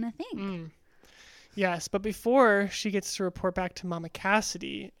Cassidy is going to think. Yes, but before she gets to report back to Mama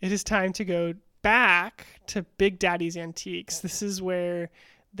Cassidy, it is time to go back to Big Daddy's Antiques. This is where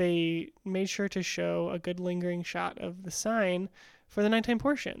they made sure to show a good lingering shot of the sign for the nighttime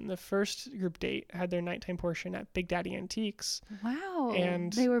portion. The first group date had their nighttime portion at Big Daddy Antiques. Wow.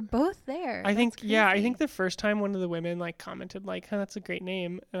 And they were both there. I think the first time one of the women like commented like, "Oh, that's a great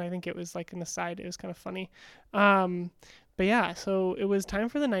name." And I think it was like an aside. It was kind of funny. But yeah, so it was time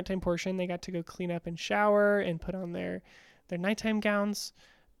for the nighttime portion. They got to go clean up and shower and put on their nighttime gowns.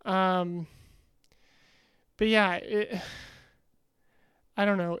 But yeah, I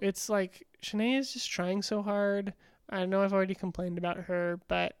don't know. It's like Shanae is just trying so hard. I know I've already complained about her,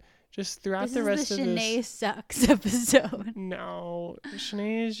 but just throughout the rest of this... Shanae sucks episode. No,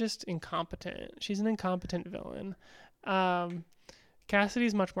 Shanae is just incompetent. She's an incompetent villain.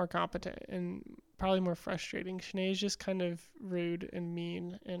 Cassidy's much more competent and probably more frustrating. Shanae is just kind of rude and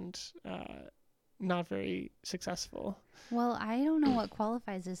mean and not very successful. Well, I don't know what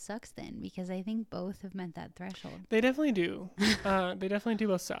qualifies as sucks then, because I think both have met that threshold. They definitely do. They definitely do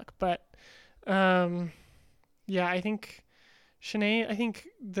both suck, but... yeah, I think Shanae, I think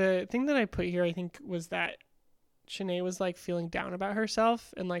the thing that I put here, I think, was that Shanae was like feeling down about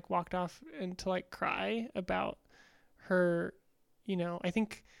herself and like walked off and to like cry about her, I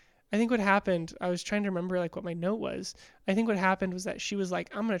think what happened, I was trying to remember like what my note was. I think what happened was that she was like,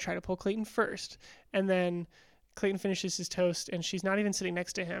 I'm going to try to pull Clayton first. And then Clayton finishes his toast and she's not even sitting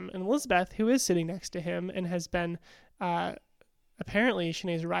next to him. And Elizabeth, who is sitting next to him and has been apparently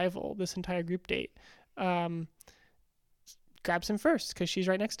Shanae's rival this entire group date, grabs him first because she's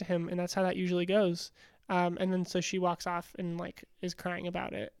right next to him. And that's how that usually goes. And then so she walks off and like is crying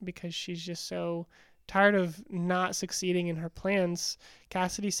about it because she's just so tired of not succeeding in her plans.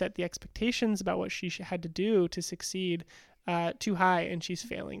 Cassidy set the expectations about what she had to do to succeed too high, and she's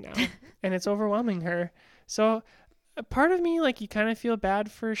failing now. And it's overwhelming her. So a part of me, like, you kind of feel bad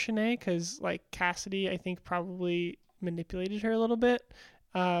for Shanae because, like, Cassidy, I think, probably manipulated her a little bit.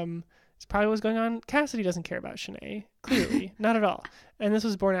 It's probably what's going on. Cassidy doesn't care about Shanae, clearly. Not at all. And this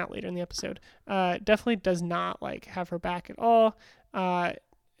was borne out later in the episode. Definitely does not, like, have her back at all.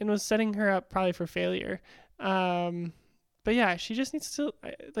 And was setting her up probably for failure. But yeah, she just needs to,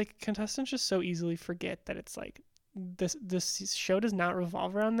 like, contestants just so easily forget that it's like this show does not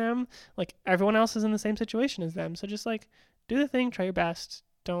revolve around them. Like, everyone else is in the same situation as them. So just like do the thing, try your best.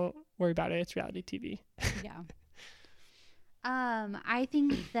 Don't worry about it. It's reality TV. Yeah. I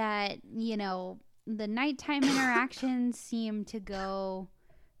think that, the nighttime interactions seem to go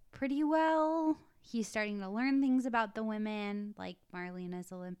pretty well. He's starting to learn things about the women, like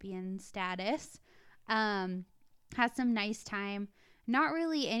Marlena's Olympian status. Has some nice time. Not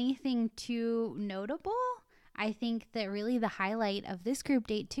really anything too notable. I think that really the highlight of this group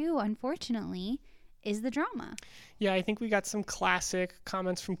date too, unfortunately, is the drama. Yeah, I think we got some classic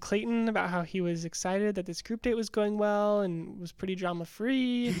comments from Clayton about how he was excited that this group date was going well and was pretty drama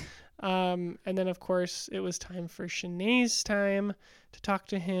free. And then, of course, it was time for Shanae's time to talk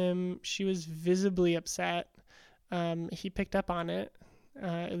to him. She was visibly upset. He picked up on it.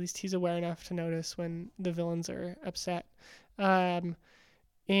 At least he's aware enough to notice when the villains are upset. And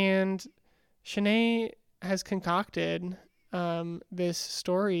Shanae has concocted this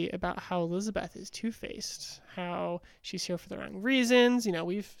story about how Elizabeth is two-faced, how she's here for the wrong reasons.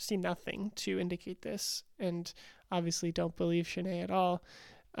 We've seen nothing to indicate this, and obviously don't believe Shanae at all.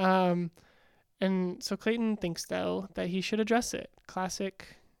 And so Clayton thinks, though, that he should address it. Classic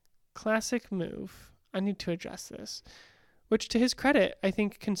move. I need to address this. Which, to his credit, I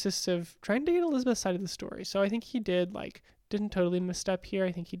think consists of trying to get Elizabeth's side of the story. So I think he didn't totally misstep here.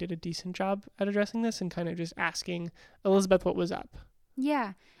 I think he did a decent job at addressing this and kind of just asking Elizabeth what was up.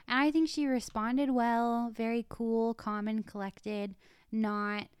 Yeah, and I think she responded well, very cool, calm, and collected,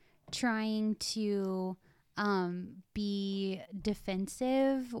 not trying to be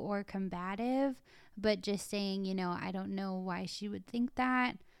defensive or combative, but just saying, I don't know why she would think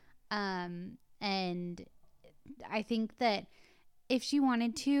that. And I think that if she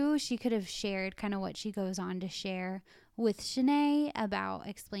wanted to, she could have shared kind of what she goes on to share with Shanae about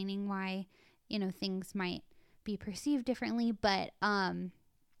explaining why, things might be perceived differently. But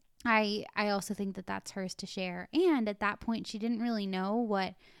I also think that that's hers to share. And at that point, she didn't really know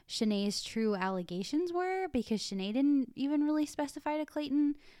what Shanae's true allegations were because Shanae didn't even really specify to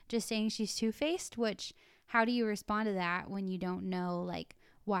Clayton, just saying she's two-faced, which how do you respond to that when you don't know, like,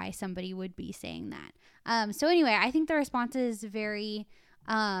 why somebody would be saying that? So anyway, I think the response is very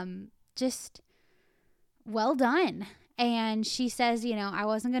just well done. And she says, I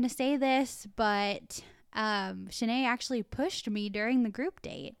wasn't going to say this, but Shanae actually pushed me during the group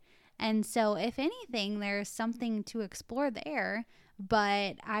date. And so if anything, there's something to explore there,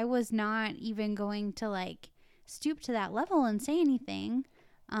 but I was not even going to stoop to that level and say anything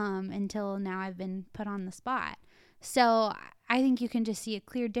until now I've been put on the spot. So I think you can just see a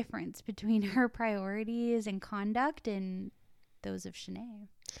clear difference between her priorities and conduct and those of Shanae.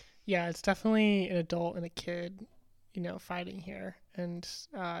 Yeah, it's definitely an adult and a kid, fighting here. And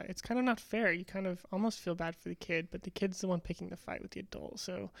it's kind of not fair. You kind of almost feel bad for the kid, but the kid's the one picking the fight with the adult.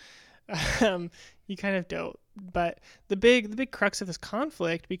 So you kind of don't. But the big crux of this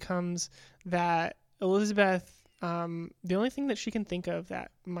conflict becomes that Elizabeth, the only thing that she can think of that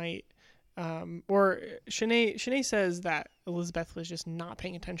might or Shanae says that Elizabeth was just not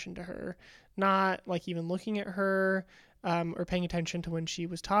paying attention to her, not even looking at her, or paying attention to when she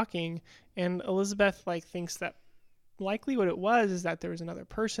was talking. And Elizabeth thinks that likely what it was is that there was another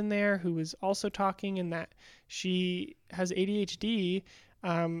person there who was also talking and that she has ADHD.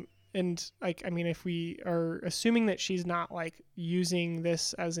 And if we are assuming that she's not using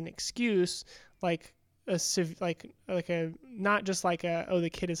this as an excuse, not just the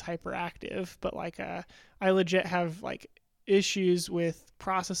kid is hyperactive, but I legit have issues with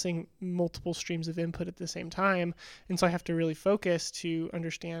processing multiple streams of input at the same time, and so I have to really focus to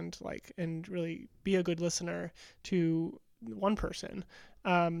understand and really be a good listener to one person.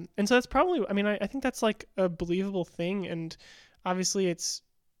 And so that's probably, I mean, I think that's like a believable thing, and obviously it's,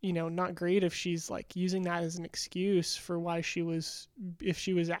 not great if she's like using that as an excuse for why if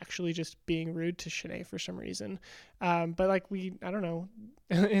she was actually just being rude to Shanae for some reason. But like I don't know,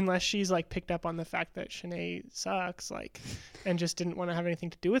 unless she's like picked up on the fact that Shanae sucks, and just didn't want to have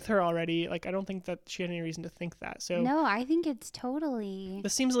anything to do with her already. Like, I don't think that she had any reason to think that. So no, I think it's totally.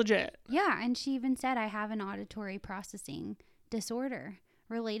 This seems legit. Yeah. And she even said, I have an auditory processing disorder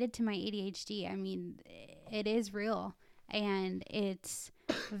related to my ADHD. I mean, it is real, and it's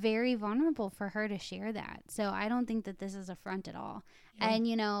very vulnerable for her to share that. So I don't think that this is a front at all. Yeah.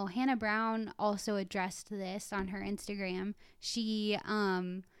 And, Hannah Brown also addressed this on her Instagram. She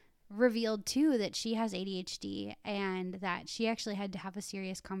revealed too that she has ADHD, and that she actually had to have a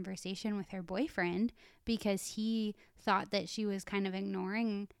serious conversation with her boyfriend because he thought that she was kind of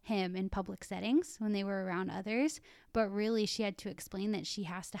ignoring him in public settings when they were around others. But really, she had to explain that she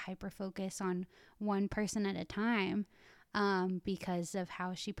has to hyper focus on one person at a time, because of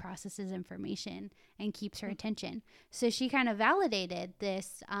how she processes information and keeps her attention. So she kind of validated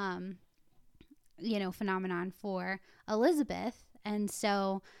this, phenomenon for Elizabeth. And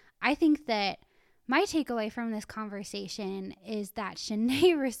so I think that my takeaway from this conversation is that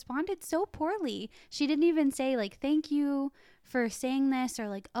Shanae responded so poorly. She didn't even say like, thank you for saying this, or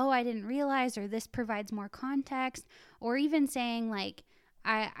like, oh, I didn't realize, or this provides more context, or even saying like,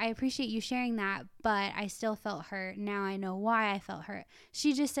 I appreciate you sharing that, but I still felt hurt. Now I know why I felt hurt.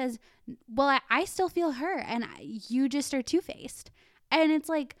 She just says, well, I still feel hurt, and you just are two-faced. And it's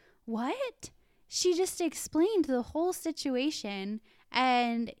like, what? She just explained the whole situation,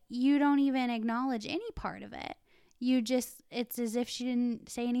 and you don't even acknowledge any part of it. It's as if she didn't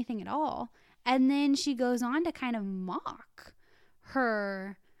say anything at all. And then she goes on to kind of mock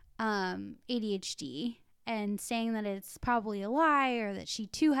her ADHD, and saying that it's probably a lie, or that she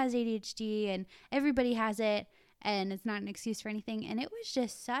too has ADHD and everybody has it and it's not an excuse for anything. And it was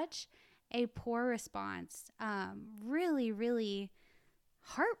just such a poor response. Really, really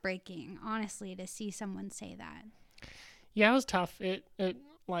heartbreaking, honestly, to see someone say that. Yeah, it was tough. It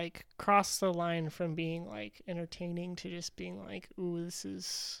like crossed the line from being like entertaining to just being like, ooh,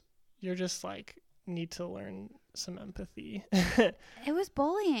 you're just like need to learn some empathy. It was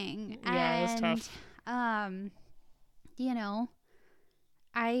bullying. Yeah, it was tough.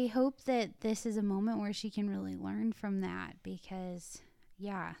 I hope that this is a moment where she can really learn from that, because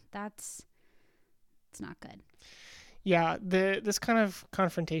it's not good. Yeah, this kind of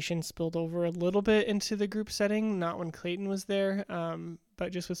confrontation spilled over a little bit into the group setting, not when Clayton was there,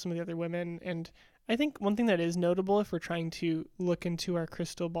 but just with some of the other women. And I think one thing that is notable, if we're trying to look into our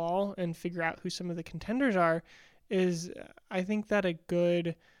crystal ball and figure out who some of the contenders are, is I think that a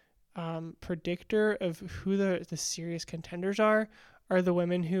good predictor of who the serious contenders are the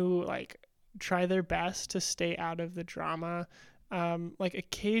women who like try their best to stay out of the drama. Like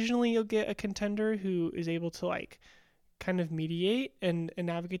occasionally you'll get a contender who is able to like kind of mediate and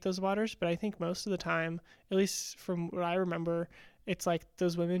navigate those waters, but I think most of the time, at least from what I remember, it's like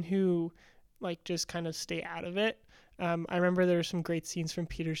those women who like just kind of stay out of it. I remember there were some great scenes from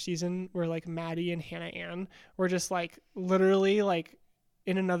Peter's season where like Maddie and Hannah Ann were just like literally like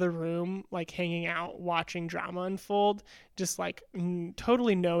in another room, like hanging out, watching drama unfold, just like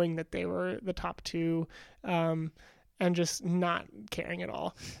totally knowing that they were the top two, and just not caring at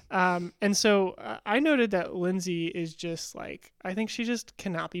all. And so I noted that Lindsay is just like, I think she just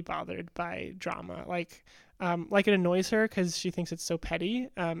cannot be bothered by drama. Like it annoys her because she thinks it's so petty.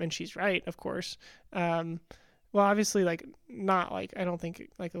 And she's right, of course. Well, obviously, like, not like, I don't think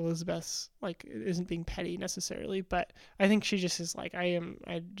like Elizabeth's like isn't being petty necessarily, but I think she just is like, I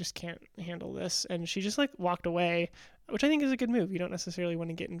just can't handle this. And she just like walked away, which I think is a good move. You don't necessarily want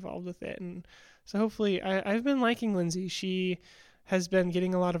to get involved with it. And so hopefully I've been liking Lindsay. She has been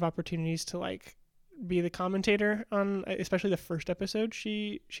getting a lot of opportunities to like be the commentator on, especially the first episode.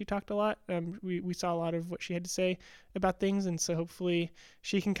 She talked a lot. We saw a lot of what she had to say about things, and so hopefully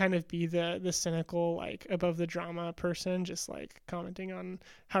she can kind of be the cynical, like above the drama person, just like commenting on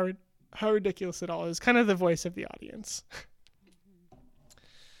how ridiculous it all is, kind of the voice of the audience.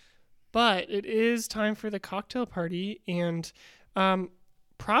 But it is time for the cocktail party, and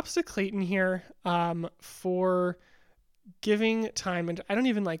props to Clayton here for giving time. And I didn't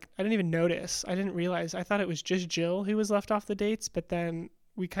even notice. I didn't realize. I thought it was just Jill who was left off the dates, but then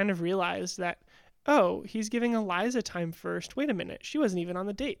we kind of realized that oh, he's giving Eliza time first. Wait a minute, she wasn't even on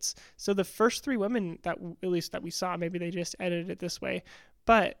the dates. So the first 3 women that, at least that we saw, maybe they just edited it this way,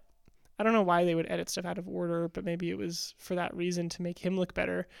 but I don't know why they would edit stuff out of order, but maybe it was for that reason, to make him look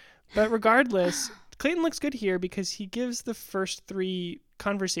better. But regardless, Clayton looks good here because he gives the first 3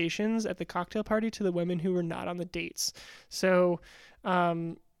 conversations at the cocktail party to the women who were not on the dates. So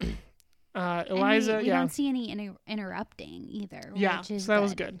Eliza, we don't see any interrupting either. Yeah, which is so that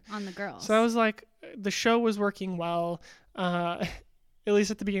was good on the girls. So I was like, the show was working well, at least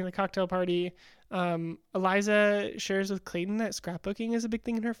at the beginning of the cocktail party. Eliza shares with Clayton that scrapbooking is a big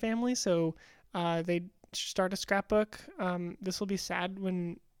thing in her family, so they start a scrapbook. This will be sad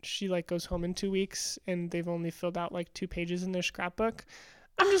when she like goes home in 2 weeks and they've only filled out like 2 pages in their scrapbook.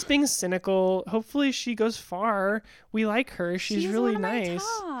 I'm just being cynical. Hopefully she goes far. We like her. She's really nice.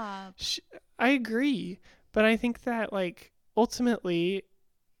 I agree, but I think that like ultimately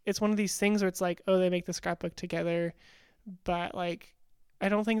it's one of these things where it's like, oh, they make the scrapbook together, but like I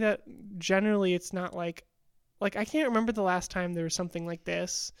don't think that generally it's not like I can't remember the last time there was something like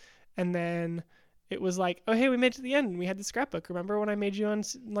this and then it was like, oh, hey, we made it to the end and we had the scrapbook. Remember when I made you on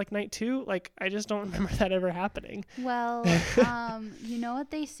like night 2? Like, I just don't remember that ever happening. Well, you know what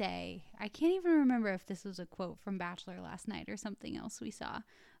they say. I can't even remember if this was a quote from Bachelor last night or something else we saw.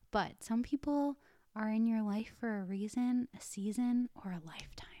 But some people are in your life for a reason, a season, or a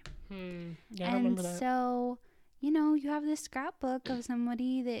lifetime. Yeah, I don't remember that. And so, you know, you have this scrapbook of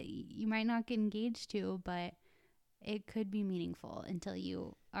somebody that you might not get engaged to, but it could be meaningful until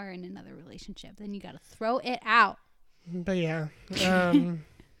you are in another relationship. Then you got to throw it out. But yeah.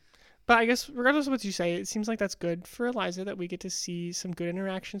 But I guess regardless of what you say, it seems like that's good for Eliza that we get to see some good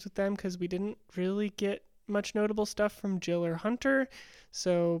interactions with them because we didn't really get much notable stuff from Jill or Hunter.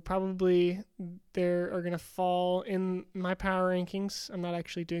 So probably they are going to fall in my power rankings. I'm not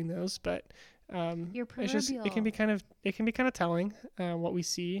actually doing those, but it's just, it can be kind of telling what we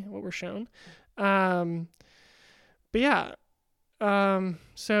see, what we're shown. But yeah,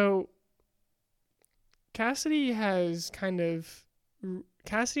 so Cassidy and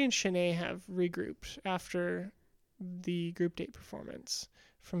Shanae have regrouped after the group date performance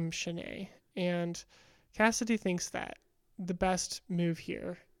from Shanae. And Cassidy thinks that the best move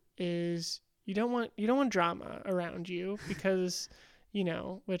here is you don't want drama around you because, you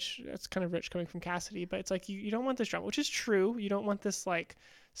know, which that's kind of rich coming from Cassidy, but it's like you don't want this drama, which is true. You don't want this like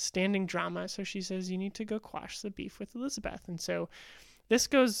standing drama. So she says you need to go quash the beef with Elizabeth. And so this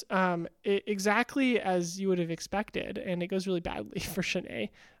goes exactly as you would have expected, and it goes really badly for Shanae.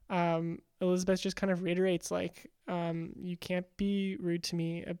 Elizabeth just kind of reiterates like, you can't be rude to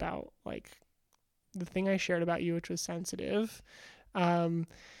me about like the thing I shared about you, which was sensitive. And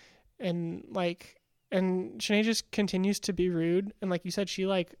Shanae just continues to be rude. And like you said, she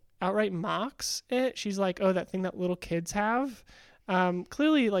like outright mocks it. She's like, oh, that thing that little kids have.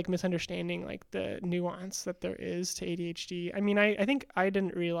 Clearly like misunderstanding like the nuance that there is to ADHD. I mean, I think I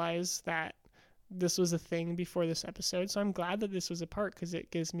didn't realize that this was a thing before this episode. So I'm glad that this was a part because it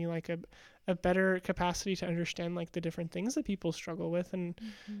gives me like a better capacity to understand like the different things that people struggle with and,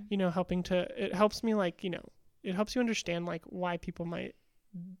 you know, it helps me like, you know, it helps you understand like why people might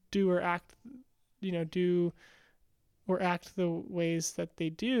do or act the ways that they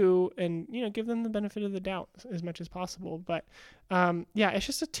do and, you know, give them the benefit of the doubt as much as possible. But, yeah, it's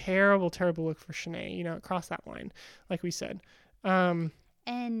just a terrible, terrible look for Shanae, you know, across that line, like we said.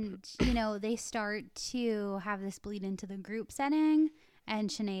 And, you know, they start to have this bleed into the group setting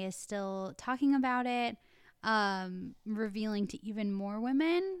and Shanae is still talking about it, revealing to even more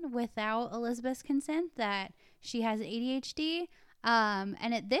women without Elizabeth's consent that she has ADHD.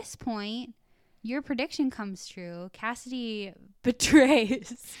 And at this point, your prediction comes true. Cassidy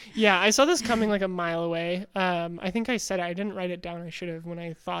betrays. Yeah, I saw this coming like a mile away. I think I said it. I didn't write it down. I should have when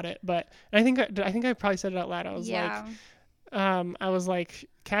I thought it, but I think I probably said it out loud. I was like,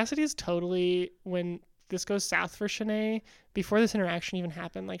 Cassidy is totally, when this goes south for Shanae, before this interaction even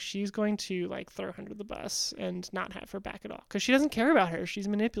happened, like she's going to like throw her under the bus and not have her back at all because she doesn't care about her. She's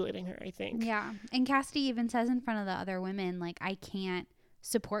manipulating her, I think. Yeah, and Cassidy even says in front of the other women, like, I can't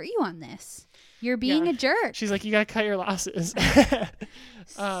support you on this. You're being a jerk. She's like, you gotta cut your losses.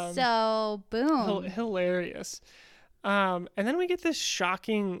 So boom. Hilarious. And then we get this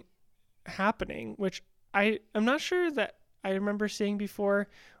shocking happening, which I'm not sure that I remember seeing before,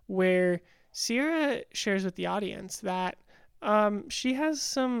 where Sierra shares with the audience that she has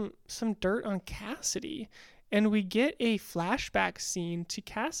some dirt on Cassidy, and we get a flashback scene to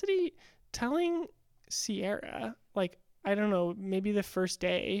Cassidy telling Sierra like I don't know, maybe the first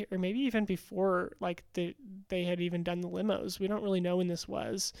day or maybe even before like they had even done the limos. We don't really know when this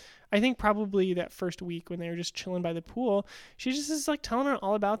was. I think probably that first week when they were just chilling by the pool, she just is like telling her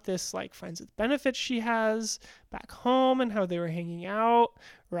all about this like friends with benefits she has back home and how they were hanging out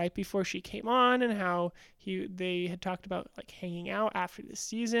right before she came on and how they had talked about like hanging out after the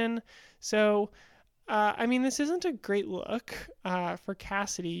season. So I mean, this isn't a great look for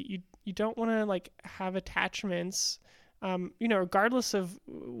Cassidy. You don't want to like have attachments, regardless of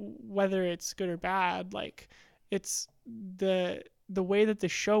whether it's good or bad. Like, it's the way that the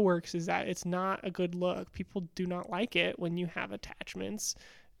show works is that it's not a good look. People do not like it when you have attachments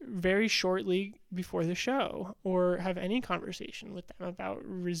very shortly before the show or have any conversation with them about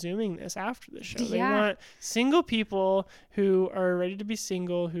resuming this after the show. They want single people who are ready to be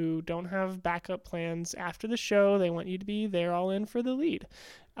single, who don't have backup plans after the show. They want you to be there all in for the lead.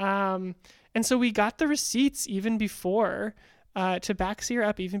 And so we got the receipts even before to back Ciara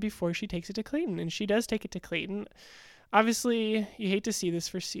up, even before she takes it to Clayton. And she does take it to Clayton. Obviously, you hate to see this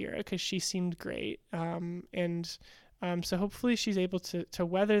for Ciara because she seemed great. So hopefully she's able to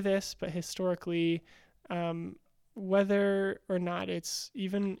weather this, but historically, whether or not it's,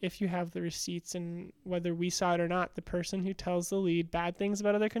 even if you have the receipts and whether we saw it or not, the person who tells the lead bad things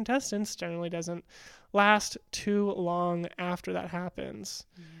about other contestants generally doesn't last too long after that happens.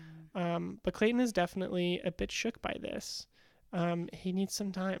 Yeah. But Clayton is definitely a bit shook by this. He needs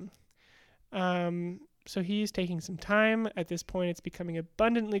some time. So he's taking some time. At this point, it's becoming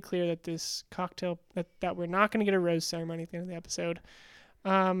abundantly clear that this cocktail, that we're not going to get a rose ceremony at the end of the episode.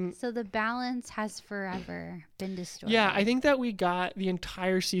 So the balance has forever been distorted. Yeah, I think that we got the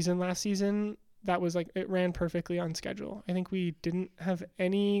entire season last season. That was like, it ran perfectly on schedule. I think we didn't have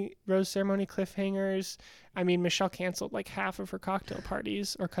any rose ceremony cliffhangers. I mean, Michelle canceled like half of her cocktail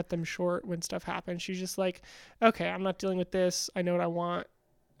parties or cut them short when stuff happened. She's just like, okay, I'm not dealing with this. I know what I want.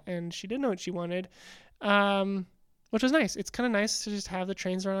 And she did know what she wanted. Which was nice. It's kind of nice to just have the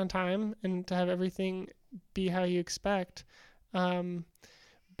trains run on time and to have everything be how you expect.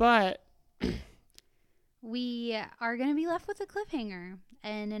 But we are going to be left with a cliffhanger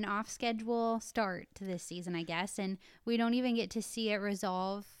and an off-schedule start to this season, I guess. And we don't even get to see it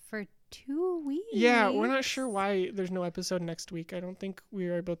resolve for 2 weeks. Yeah, we're not sure why there's no episode next week. I don't think we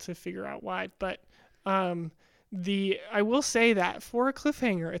were able to figure out why. But I will say that for a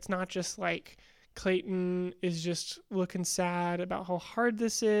cliffhanger, it's not just like Clayton is just looking sad about how hard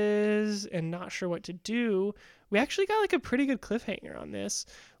this is and not sure what to do. We actually got like a pretty good cliffhanger on this,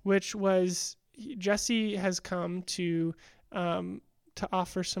 which was Jesse has come to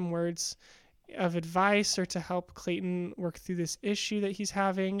offer some words of advice or to help Clayton work through this issue that he's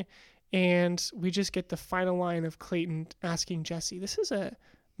having. And we just get the final line of Clayton asking Jesse, this is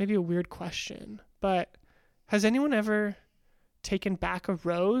maybe a weird question, but has anyone ever taken back a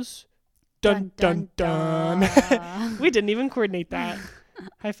rose? Dun, dun, dun. Dun. We didn't even coordinate that.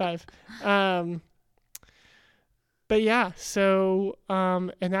 High five. But yeah, so,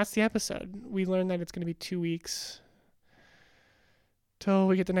 and that's the episode. We learned that it's going to be 2 weeks till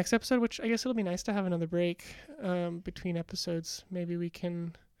we get the next episode, which I guess it'll be nice to have another break between episodes. Maybe we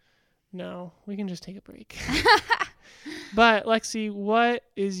can just take a break. But Lexi, what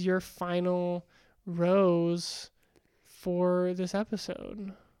is your final rose for this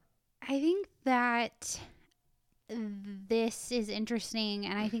episode? I think that this is interesting,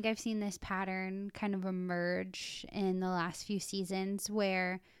 and I think I've seen this pattern kind of emerge in the last few seasons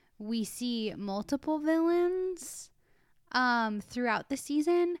where we see multiple villains throughout the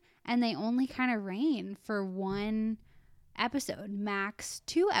season, and they only kind of reign for one episode, max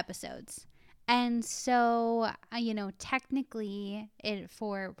 2 episodes. And so, technically,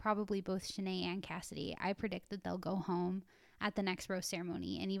 for probably both Shanae and Cassidy, I predict that they'll go home at the next rose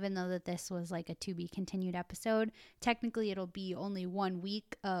ceremony. And even though that this was like a to be continued episode, technically it'll be only 1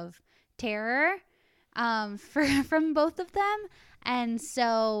 week of terror from both of them. And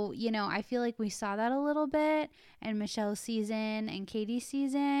so, I feel like we saw that a little bit in Michelle's season and Katie's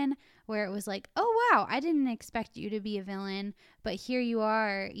season, where it was like, oh wow, I didn't expect you to be a villain, but here you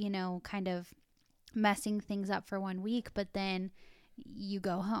are, kind of messing things up for 1 week, but then you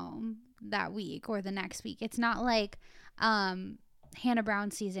go home that week or the next week. It's not like Hannah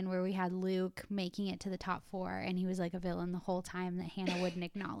Brown's season where we had Luke making it to the top 4 and he was like a villain the whole time that Hannah wouldn't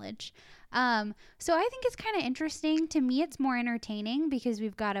acknowledge. So I think it's kind of interesting. To me, it's more entertaining because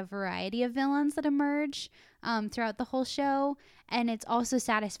we've got a variety of villains that emerge throughout the whole show. And it's also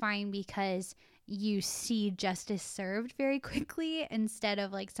satisfying because you see justice served very quickly instead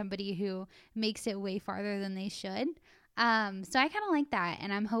of like somebody who makes it way farther than they should. So I kind of like that,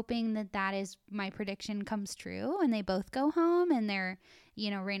 and I'm hoping that is my prediction comes true, and they both go home, and their,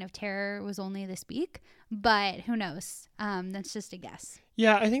 reign of terror was only this week. But who knows? That's just a guess.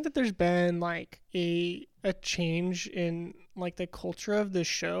 Yeah, I think that there's been like a change in like the culture of the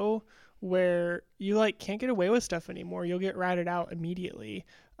show where you like can't get away with stuff anymore. You'll get ratted out immediately.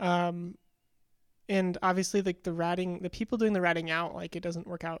 And obviously like the people doing the ratting out, like it doesn't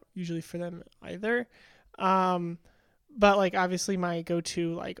work out usually for them either. But like obviously my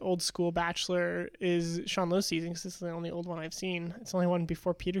go-to like old school Bachelor is Sean Lowe's season, because this is the only old one I've seen. It's the only one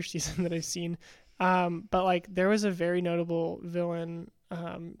before Peter's season that I've seen. But like there was a very notable villain,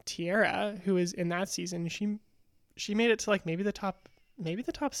 Tiara, who was in that season. She made it to like maybe the top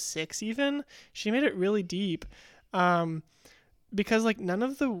 6 even. She made it really deep. Because like none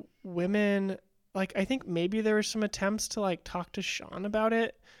of the women, like I think maybe there were some attempts to like talk to Sean about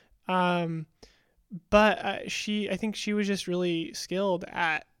it. But I think she was just really skilled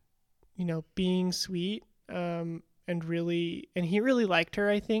at, being sweet, and he really liked her,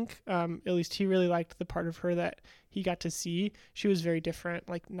 I think. At least he really liked the part of her that he got to see. She was very different,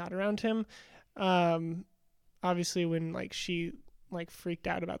 like not around him. Obviously when like she like freaked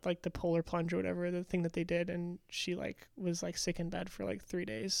out about like the polar plunge or whatever, the thing that they did, and she like was like sick in bed for like 3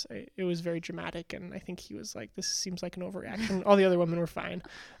 days. It was very dramatic, and I think he was like, this seems like an overreaction. All the other women were fine.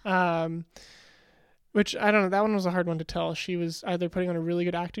 Which I don't know, that one was a hard one to tell. She was either putting on a really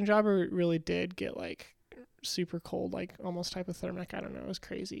good acting job or it really did get like super cold, like almost hypothermic. I don't know, it was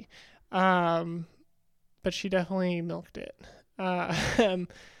crazy. But she definitely milked it. And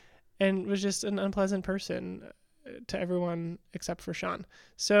was just an unpleasant person to everyone except for Sean.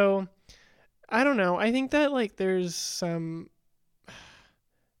 So I don't know. I think that like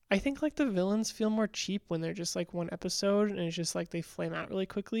I think like the villains feel more cheap when they're just like one episode and it's just like they flame out really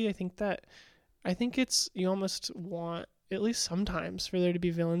quickly. I think it's, you almost want, at least sometimes, for there to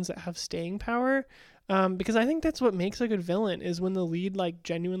be villains that have staying power, because I think that's what makes a good villain, is when the lead like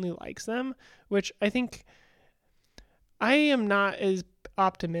genuinely likes them, which I think I am not as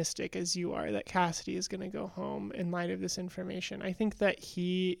optimistic as you are that Cassidy is going to go home in light of this information. I think that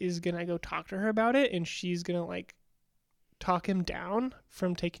he is going to go talk to her about it, and she's going to like talk him down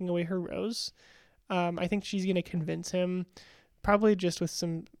from taking away her rose. I think she's going to convince him, probably just with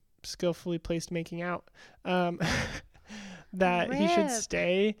some skillfully placed making out, that he should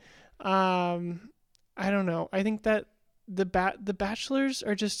stay. I don't know. I think that the Bachelors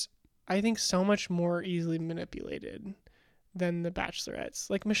are just, I think, so much more easily manipulated than the Bachelorettes.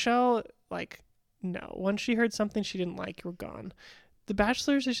 Like Michelle, like, no. Once she heard something she didn't like, you're gone. The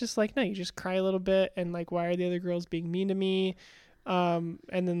Bachelors is just like, no, you just cry a little bit and like, why are the other girls being mean to me? And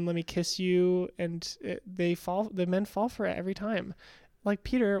then let me kiss you, and the men fall for it every time. Like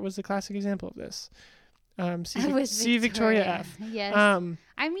Peter was the classic example of this. See Victoria F. Yes. I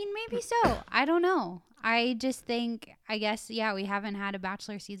mean, maybe so. I don't know. I just think, I guess, yeah, we haven't had a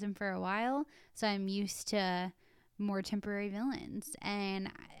Bachelor season for a while, so I'm used to more temporary villains.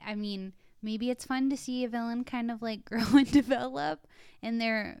 And I mean, maybe it's fun to see a villain kind of like grow and develop in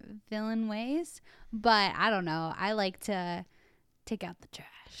their villain ways. But I don't know. I like to take out the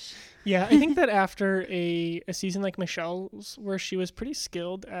trash. Yeah, I think that after a season like Michelle's, where she was pretty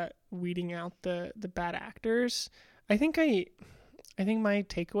skilled at weeding out the bad actors, I think my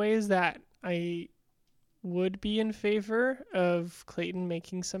takeaway is that I would be in favor of Clayton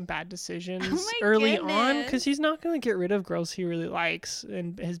making some bad decisions early on, because he's not going to get rid of girls he really likes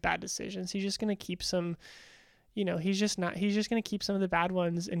and his bad decisions. He's just going to keep some, he's just going to keep some of the bad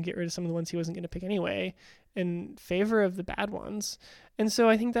ones and get rid of some of the ones he wasn't going to pick anyway, in favor of the bad ones. And so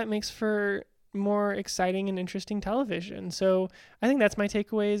I think that makes for more exciting and interesting television. So I think that's my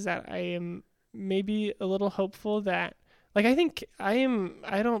takeaway, is that I am maybe a little hopeful that, like, I think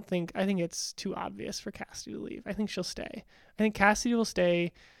it's too obvious for Cassidy to leave. I think she'll stay. I think Cassidy will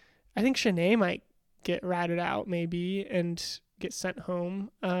stay. I think Shanae might get ratted out maybe and get sent home.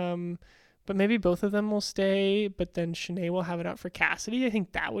 But maybe both of them will stay, but then Shanae will have it out for Cassidy. I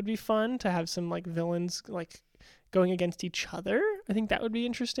think that would be fun, to have some like villains like going against each other. I think that would be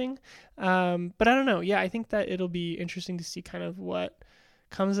interesting. But I don't know. Yeah, I think that it'll be interesting to see kind of what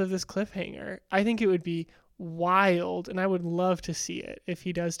comes of this cliffhanger. I think it would be wild, and I would love to see it if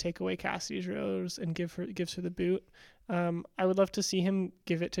he does take away Cassidy's rose and gives her the boot. I would love to see him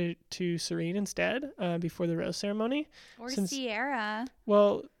give it to Serene instead, before the rose ceremony. Or Sierra.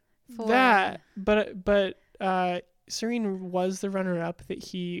 Well, but Serene was the runner-up that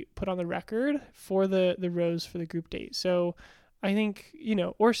he put on the record for the rose for the group date. So I think,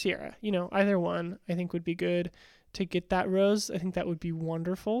 or Sierra, either one I think would be good to get that rose. I think that would be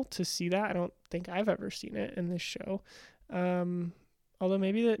wonderful to see that. I don't think I've ever seen it in this show. Although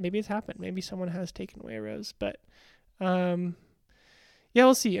maybe it's happened. Maybe someone has taken away a rose. But yeah,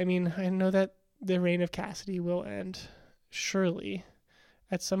 we'll see. I mean, I know that the reign of Cassidy will end, surely,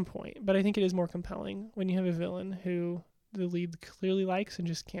 at some point. But I think it is more compelling when you have a villain who the lead clearly likes and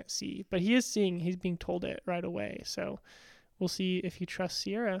just can't see. But he is seeing. He's being told it right away. So we'll see if he trusts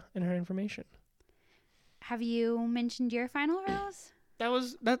Sierra and her information. Have you mentioned your final rose? That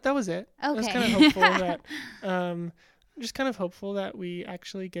was it. Okay. I was kind of hopeful that just kind of hopeful that we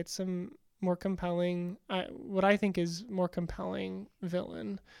actually get some more compelling, what I think is more compelling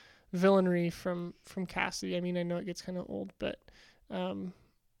villainry from Cassidy. I mean, I know it gets kind of old, but I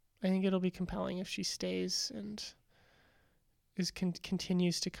think it'll be compelling if she stays and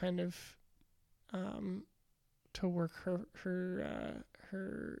continues to kind of to work her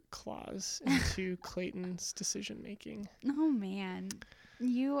claws into Clayton's decision making. Oh man,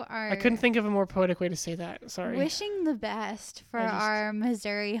 you are. I couldn't think of a more poetic way to say that. Sorry. Wishing the best for our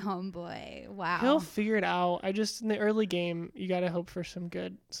Missouri homeboy. Wow. He'll figure it out. In the early game, you gotta hope for some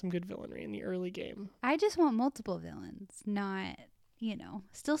good villainry in the early game. I just want multiple villains, not,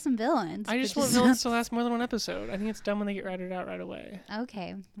 still some villains. I just want villains to last more than one episode. I think it's dumb when they get ratted out right away.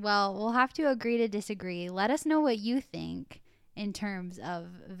 Okay. Well, we'll have to agree to disagree. Let us know what you think in terms of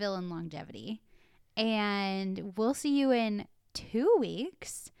villain longevity. And we'll see you in 2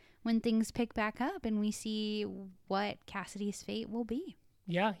 weeks when things pick back up and we see what Cassidy's fate will be.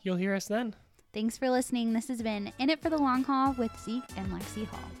 Yeah, you'll hear us then. Thanks for listening. This has been In It for the Long Haul with Zeke and Lexi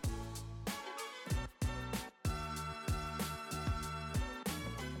Hall.